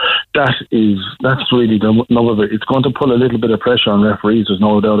 So that's really the nub of it. It's going to put a little bit of pressure on referees, there's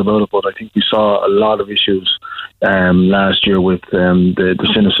no doubt about it, but I think we saw a lot of issues last year with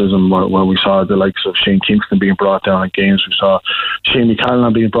the cynicism, where we saw the likes of Shane Kingston being brought down at games. We saw Shane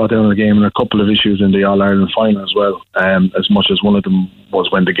McCarthy being brought down in the game, and a couple of issues in the All-Ireland final as well, as much as one of them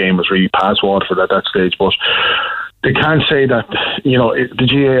was when the game was really past Waterford at that stage. But they can't say that, the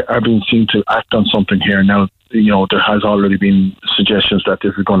GA are being seen to act on something here. Now, there has already been suggestions that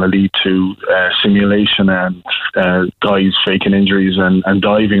this is going to lead to simulation and guys faking injuries and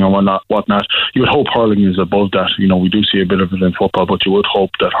diving and whatnot. You would hope hurling is above that. We do see a bit of it in football, but you would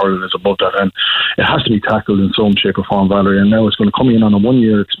hope that hurling is above that. And it has to be tackled in some shape or form, Valerie. And now it's going to come in on a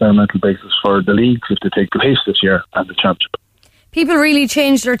 1-year experimental basis for the leagues if they take place this year and the championship. People really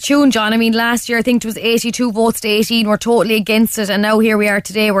changed their tune, John. I mean, last year I think it was 82 votes to 18 were totally against it, and now here we are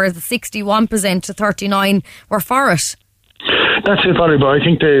today, where the 61% to 39 were for it. That's it, Valerie, but I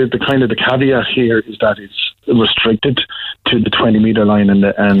think the kind of the caveat here is that it's restricted to the 20-metre line and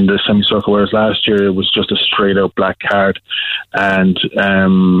the semicircle, whereas last year it was just a straight out black card, and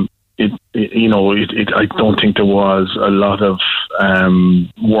I don't think there was a lot of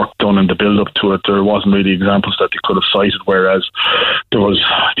work done in the build-up to it. There wasn't really examples that they could have cited, whereas there was,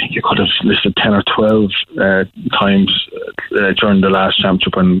 I think you could have listed 10 or 12 times during the last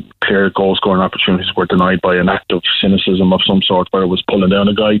championship when clear goal-scoring opportunities were denied by an act of cynicism of some sort, where it was pulling down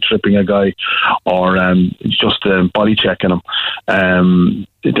a guy, tripping a guy, or just body checking him. And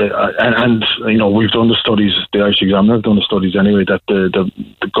we've done the studies, the Irish Examiner have done the studies anyway, that the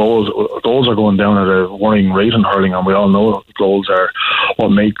goals are going down at a worrying rate in hurling, and we all know goals are what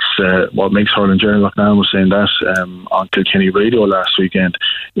makes hurling. Jerry McNally was saying that on Kilkenny radio last weekend.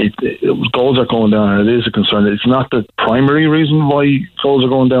 Goals are going down, and it is a concern. It's not the primary reason why goals are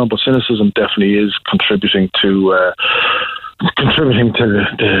going down, but cynicism definitely is contributing to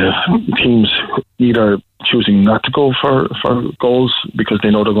the teams either choosing not to go for goals because they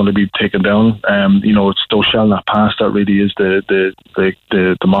know they're going to be taken down. It's thou shall not pass. That really is the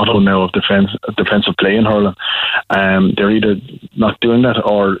motto now of defensive play in hurling. They're either not doing that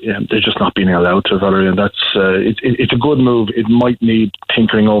or they're just not being allowed to, Valerie, and that's it's a good move. It might need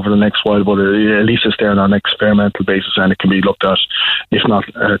tinkering over the next while, but at least it's there on an experimental basis, and it can be looked at, if not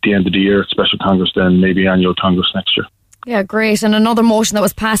at the end of the year, special Congress, then maybe annual Congress next year. Yeah, great. And another motion that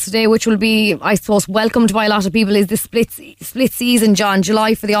was passed today, which will be, I suppose, welcomed by a lot of people, is the split season, John.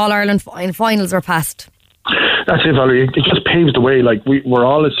 July for the All-Ireland finals are passed. That's it, Valerie. It just paves the way. Like we're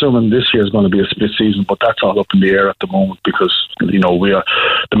all assuming this year is going to be a split season, but that's all up in the air at the moment because we are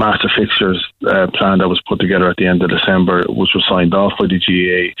the master fixtures plan that was put together at the end of December, which was signed off by the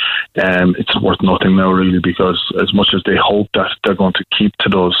GAA. It's worth nothing now, really, because as much as they hope that they're going to keep to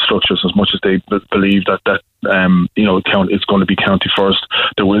those structures, as much as they believe that it's going to be county first,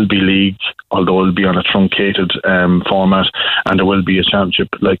 there will be league, although it'll be on a truncated format, and there will be a championship.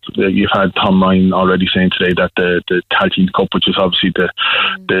 Like you've had Tom Ryan already saying today that the Talcene Cup, which is obviously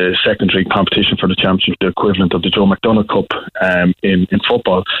the secondary competition for the championship, the equivalent of the Joe McDonagh Cup in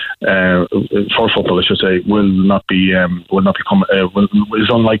football, for football I should say, is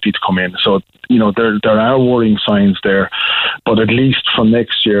unlikely to come in. So there are worrying signs there, but at least from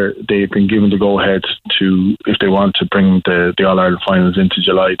next year they've been given the go ahead to, if they want to bring the All-Ireland finals into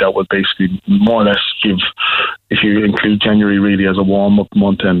July, that would basically more or less give, if you include January really as a warm-up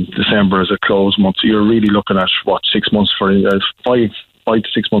month and December as a close month, so you're really looking at 6 months for 5 to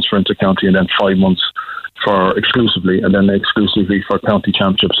 6 months for inter-county, and then 5 months for exclusively for county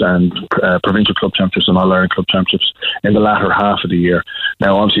championships and provincial club championships and All-Ireland club championships in the latter half of the year.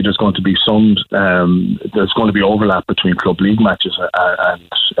 Now, obviously, there's going to be overlap between club league matches and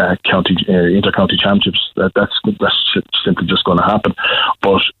inter-county championships. That's simply just going to happen.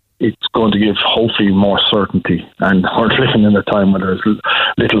 But it's going to give hopefully more certainty, and we're living in a time where there's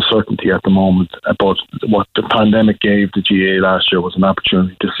little certainty at the moment. But what the pandemic gave the GAA last year was an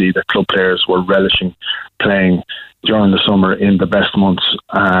opportunity to see that club players were relishing playing during the summer in the best months,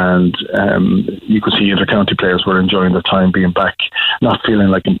 and you could see inter-county players were enjoying their time being back, not feeling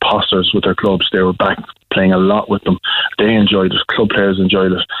like imposters with their clubs. They were back playing a lot with them. They enjoyed it, club players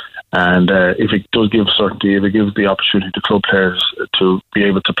enjoyed it. And if it does give certainty, if it gives the opportunity to club players to be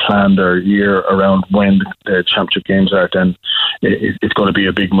able to plan their year around when the championship games are, then it's going to be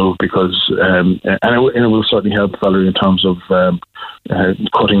a big move, because and it will certainly help Valerie in terms of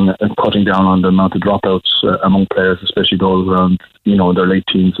cutting down on the amount of dropouts among players, especially those around their late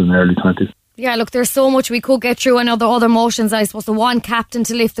teens and early 20s. Yeah, look, there's so much we could get through, and other motions. I suppose the one captain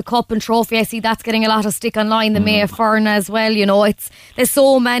to lift the cup and trophy, I see that's getting a lot of stick online. The May of Fern as well. There's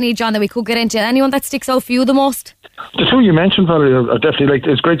so many, John, that we could get into. Anyone that sticks out for you the most? The two you mentioned, Valerie, are definitely,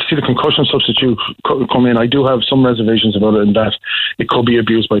 it's great to see the concussion substitute come in. I do have some reservations about it, in that it could be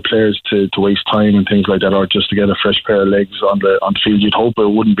abused by players to waste time and things like that, or just to get a fresh pair of legs on the field. You'd hope it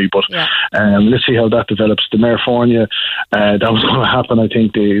wouldn't be, but let's see how that develops. The Marefornia, that was going to happen. I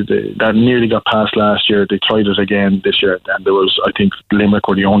think that nearly got passed last year. They tried it again this year, and there was, I think, Limerick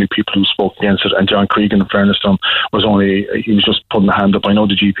were the only people who spoke against it, and John Cregan, in fairness to him, he was just putting the hand up. I know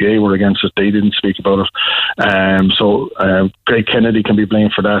the GPA were against it. They didn't speak about it. So Greg Kennedy can be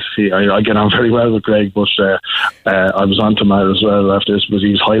blamed for that. I get on very well with Greg, but I was on to Matt as well after this, because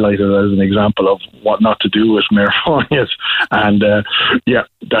he was highlighted as an example of what not to do with Marefornias. And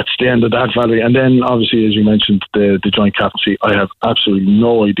that's the end of that, Valerie. And then obviously, as you mentioned, the joint captaincy, I have absolutely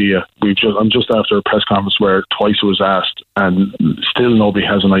no idea. I'm just after a press conference where twice it was asked, and still nobody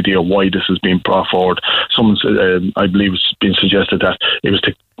has an idea why this is being brought forward. Someone said, I believe it's been suggested that it was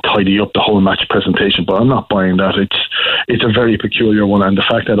to tidy up the whole match presentation, but I'm not buying that. It's a very peculiar one, and the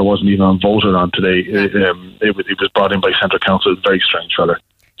fact that it wasn't even voted on today, it was brought in by Central Council, is very strange, fella.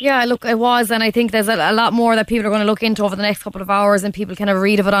 Yeah, look, it was, and I think there's a lot more that people are going to look into over the next couple of hours, and people can have a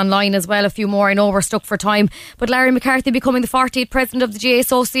read of it online as well. A few more. I know we're stuck for time, but Larry McCarthy becoming the 48th president of the GA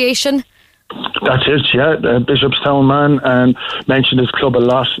Association. That's it, yeah. Bishopstown man, and mentioned his club a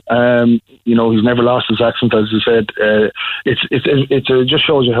lot. He's never lost his accent, as I said. It just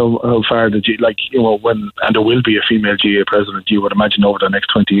shows you how far when, and there will be a female GA president, you would imagine, over the next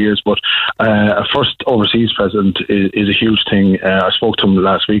 20 years. But a first overseas president is a huge thing. I spoke to him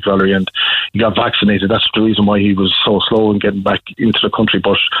last week, Valerie, and he got vaccinated. That's the reason why he was so slow in getting back into the country.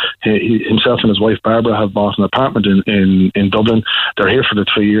 But himself and his wife Barbara have bought an apartment in Dublin. They're here for the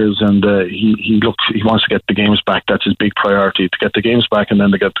 3 years, and he wants to get the games back. That's his big priority, to get the games back, and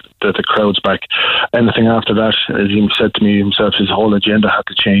then to get the crowds back. Anything after that, as he said to me himself, his whole agenda had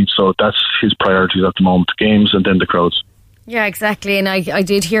to change. So that's his priorities at the moment: the games and then the crowds. Yeah, exactly. And I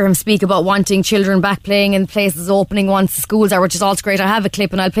did hear him speak about wanting children back playing in places opening once the schools are, which is also great. I have a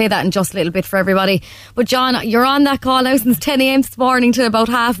clip and I'll play that in just a little bit for everybody. But John, you're on that call now since 10 a.m. this morning to about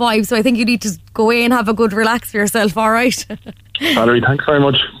 5:30, so I think you need to go away and have a good relax for yourself, all right? Valerie, thanks very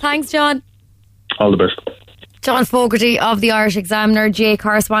much. Thanks, John. All the best. John Fogarty of the Irish Examiner, GA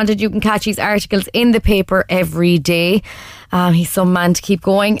correspondent. You can catch his articles in the paper every day. He's some man to keep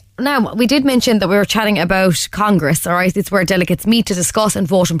going. Now, we did mention that we were chatting about Congress, all right? It's where delegates meet to discuss and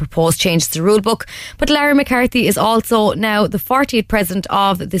vote on proposed changes to the rule book. But Larry McCarthy is also now the 48th president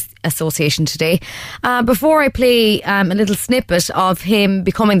of this association today. Before I play a little snippet of him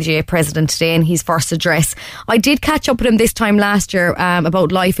becoming the GA president today in his first address, I did catch up with him this time last year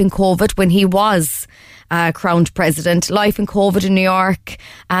about life in COVID when he was crowned president. Life in COVID in New York,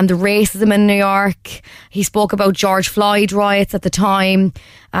 the racism in New York. He spoke about George Floyd riots at the time.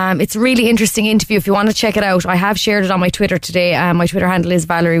 It's a really interesting interview. If you want to check it out, I have shared it on my Twitter today. My Twitter handle is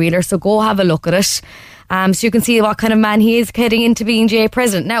Valerie Wheeler, so go have a look at it. So you can see what kind of man he is heading into being GA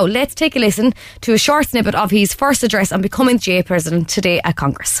president. Now, let's take a listen to a short snippet of his first address on becoming GA president today at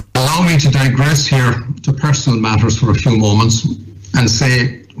Congress. Allow me to digress here to personal matters for a few moments and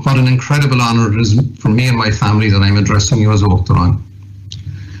say what an incredible honour it is for me and my family that I'm addressing you as Oachtaráin.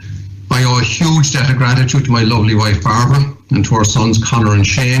 I owe a huge debt of gratitude to my lovely wife Barbara and to our sons Conor and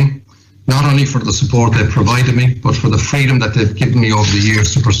Shane, not only for the support they've provided me, but for the freedom that they've given me over the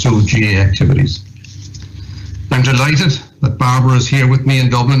years to pursue GA activities. I'm delighted that Barbara is here with me in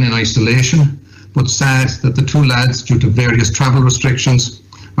Dublin in isolation, but sad that the two lads, due to various travel restrictions,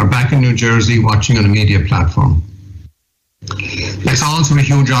 are back in New Jersey watching on a media platform. It's also a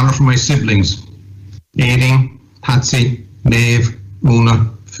huge honour for my siblings, Aiding, Patsy, Maeve,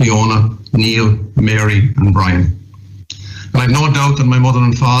 Una, Fiona, Neil, Mary and Brian. And I've no doubt that my mother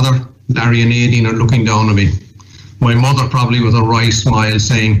and father, Larry and Aideen, are looking down on me. My mother probably with a wry smile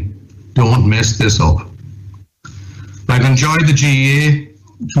saying, "Don't mess this up." I've enjoyed the GEA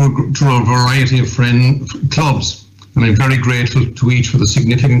through a variety of clubs, and I'm very grateful to each for the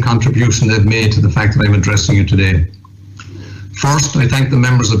significant contribution they've made to the fact that I'm addressing you today. First, I thank the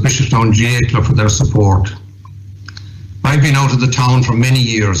members of Bishopstown GA Club for their support. I've been out of the town for many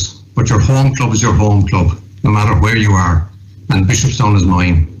years, but your home club is your home club, no matter where you are, and Bishopstown is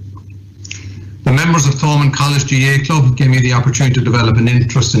mine. The members of Thomond College GA Club gave me the opportunity to develop an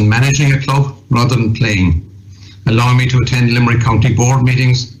interest in managing a club rather than playing, allowing me to attend Limerick County Board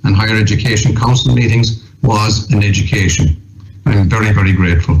meetings and Higher Education Council meetings was an education. I'm very, very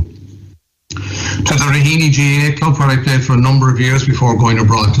grateful. To the Raheny GA Club, where I played for a number of years before going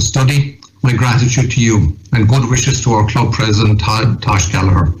abroad to study, my gratitude to you and good wishes to our club president, Tosh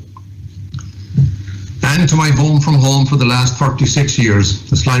Gallagher. And to my home from home for the last 36 years,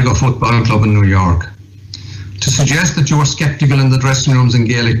 the Sligo Football Club in New York. To suggest that you were sceptical in the dressing rooms in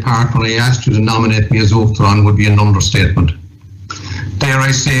Gaelic Park when I asked you to nominate me as Uachtaráin would be an understatement. Dare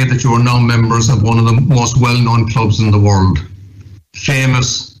I say that you are now members of one of the most well-known clubs in the world.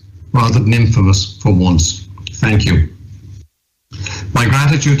 Famous rather than infamous for once. Thank you. My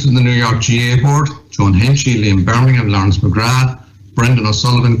gratitude to the New York GA Board, Joan Henchy, Liam Birmingham, Lawrence McGrath, Brendan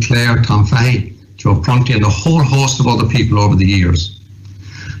O'Sullivan, Claire, Tom Fahey, Joe Prunty, and a whole host of other people over the years.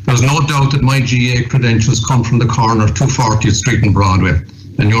 There's no doubt that my GA credentials come from the corner of 240th Street and Broadway,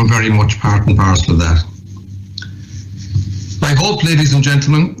 and you're very much part and parcel of that. I hope, ladies and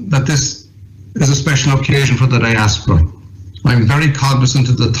gentlemen, that this is a special occasion for the diaspora. I'm very cognizant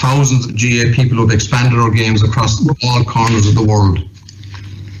of the thousands of GA people who have expanded our games across all corners of the world.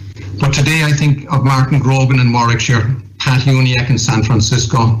 But today I think of Martin Grogan in Warwickshire, Pat Uniacke in San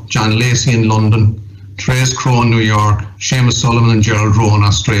Francisco, John Lacey in London, Therese Crowe in New York, Seamus Sullivan and Gerald Rowe in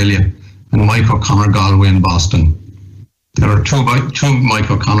Australia, and Mike O'Connor Galway in Boston. There are two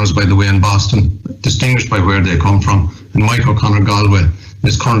Mike O'Connors, by the way, in Boston, distinguished by where they come from, and Mike O'Connor Galway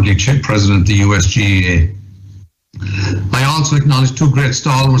is currently president of the USGA. I also acknowledge two great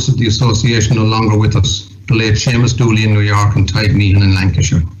stalwarts of the association no longer with us, the late Seamus Dooley in New York and Tadhg Meehan in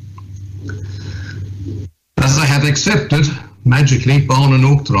Lancashire. As I have accepted, magically, bound in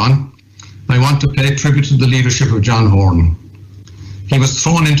Uachtaráin, I want to pay tribute to the leadership of John Horan. He was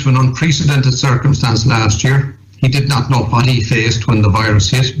thrown into an unprecedented circumstance last year. He did not know what he faced when the virus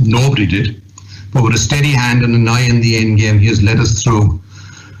hit. Nobody did. But with a steady hand and an eye in the end game, he has led us through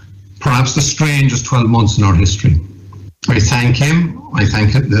perhaps the strangest 12 months in our history. I thank him. I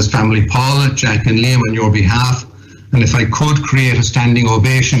thank his family, Paula, Jack and Liam, on your behalf. And if I could create a standing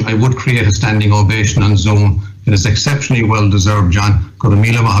ovation, I would create a standing ovation on Zoom. It is exceptionally well deserved, John. Go to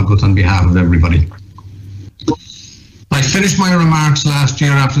Mila Mahagut on behalf of everybody. I finished my remarks last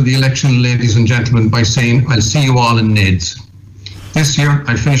year after the election, ladies and gentlemen, by saying, I'll see you all in Ned's. This year,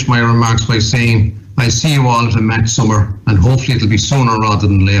 I finished my remarks by saying, I'll see you all at a match summer, and hopefully it'll be sooner rather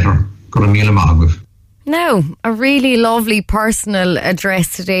than later. Go to Mila Mahagut. Now, a really lovely personal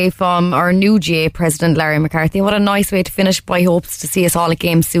address today from our new GA president, Larry McCarthy. What a nice way to finish, by hopes to see us all at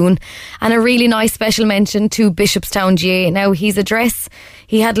games soon. And a really nice special mention to Bishopstown GA. Now, his address,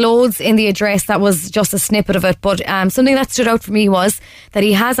 he had loads in the address. That was just a snippet of it. But something that stood out for me was that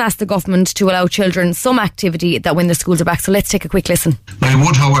he has asked the government to allow children some activity that when the schools are back. So let's take a quick listen. I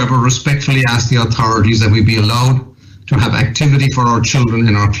would, however, respectfully ask the authorities that we be allowed to have activity for our children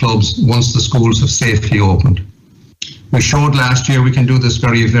in our clubs once the schools have safely opened. We showed last year we can do this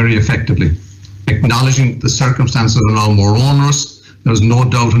very, very effectively. Acknowledging the circumstances are now more onerous, there's no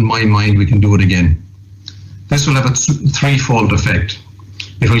doubt in my mind we can do it again. This will have a threefold effect.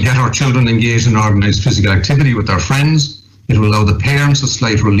 It will get our children engaged in organised physical activity with their friends, it will allow the parents a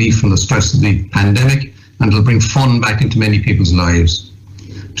slight relief from the stress of the pandemic, and it will bring fun back into many people's lives.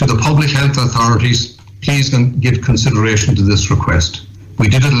 To the public health authorities, please give consideration to this request. We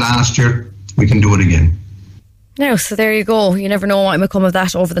did it last year, we can do it again. Now, so there you go. You never know what might come of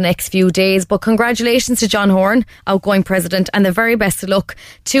that over the next few days. But congratulations to John Horan, outgoing president, and the very best of luck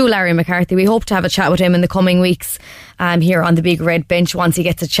to Larry McCarthy. We hope to have a chat with him in the coming weeks here on the Big Red Bench once he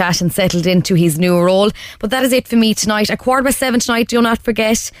gets a chat and settled into his new role. But that is it for me tonight. 7:15 tonight, do not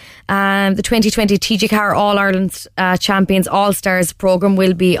forget, the 2020 TG Car All-Ireland Champions All-Stars programme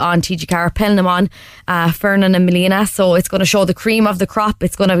will be on TG Car, Pelnamon, Fernan and Melina. So it's going to show the cream of the crop.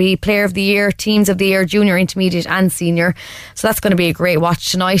 It's going to be Player of the Year, Teams of the Year, Junior, Intermediate and Senior. So that's going to be a great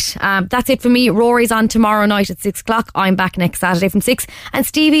watch tonight. That's it for me. Rory's on tomorrow night at 6 o'clock. I'm back next Saturday from 6. And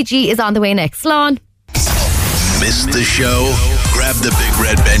Stevie G is on the way next. Slán. Missed the show? Grab the Big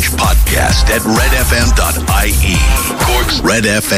Red Bench podcast at redfm.ie. Cork's Red FM.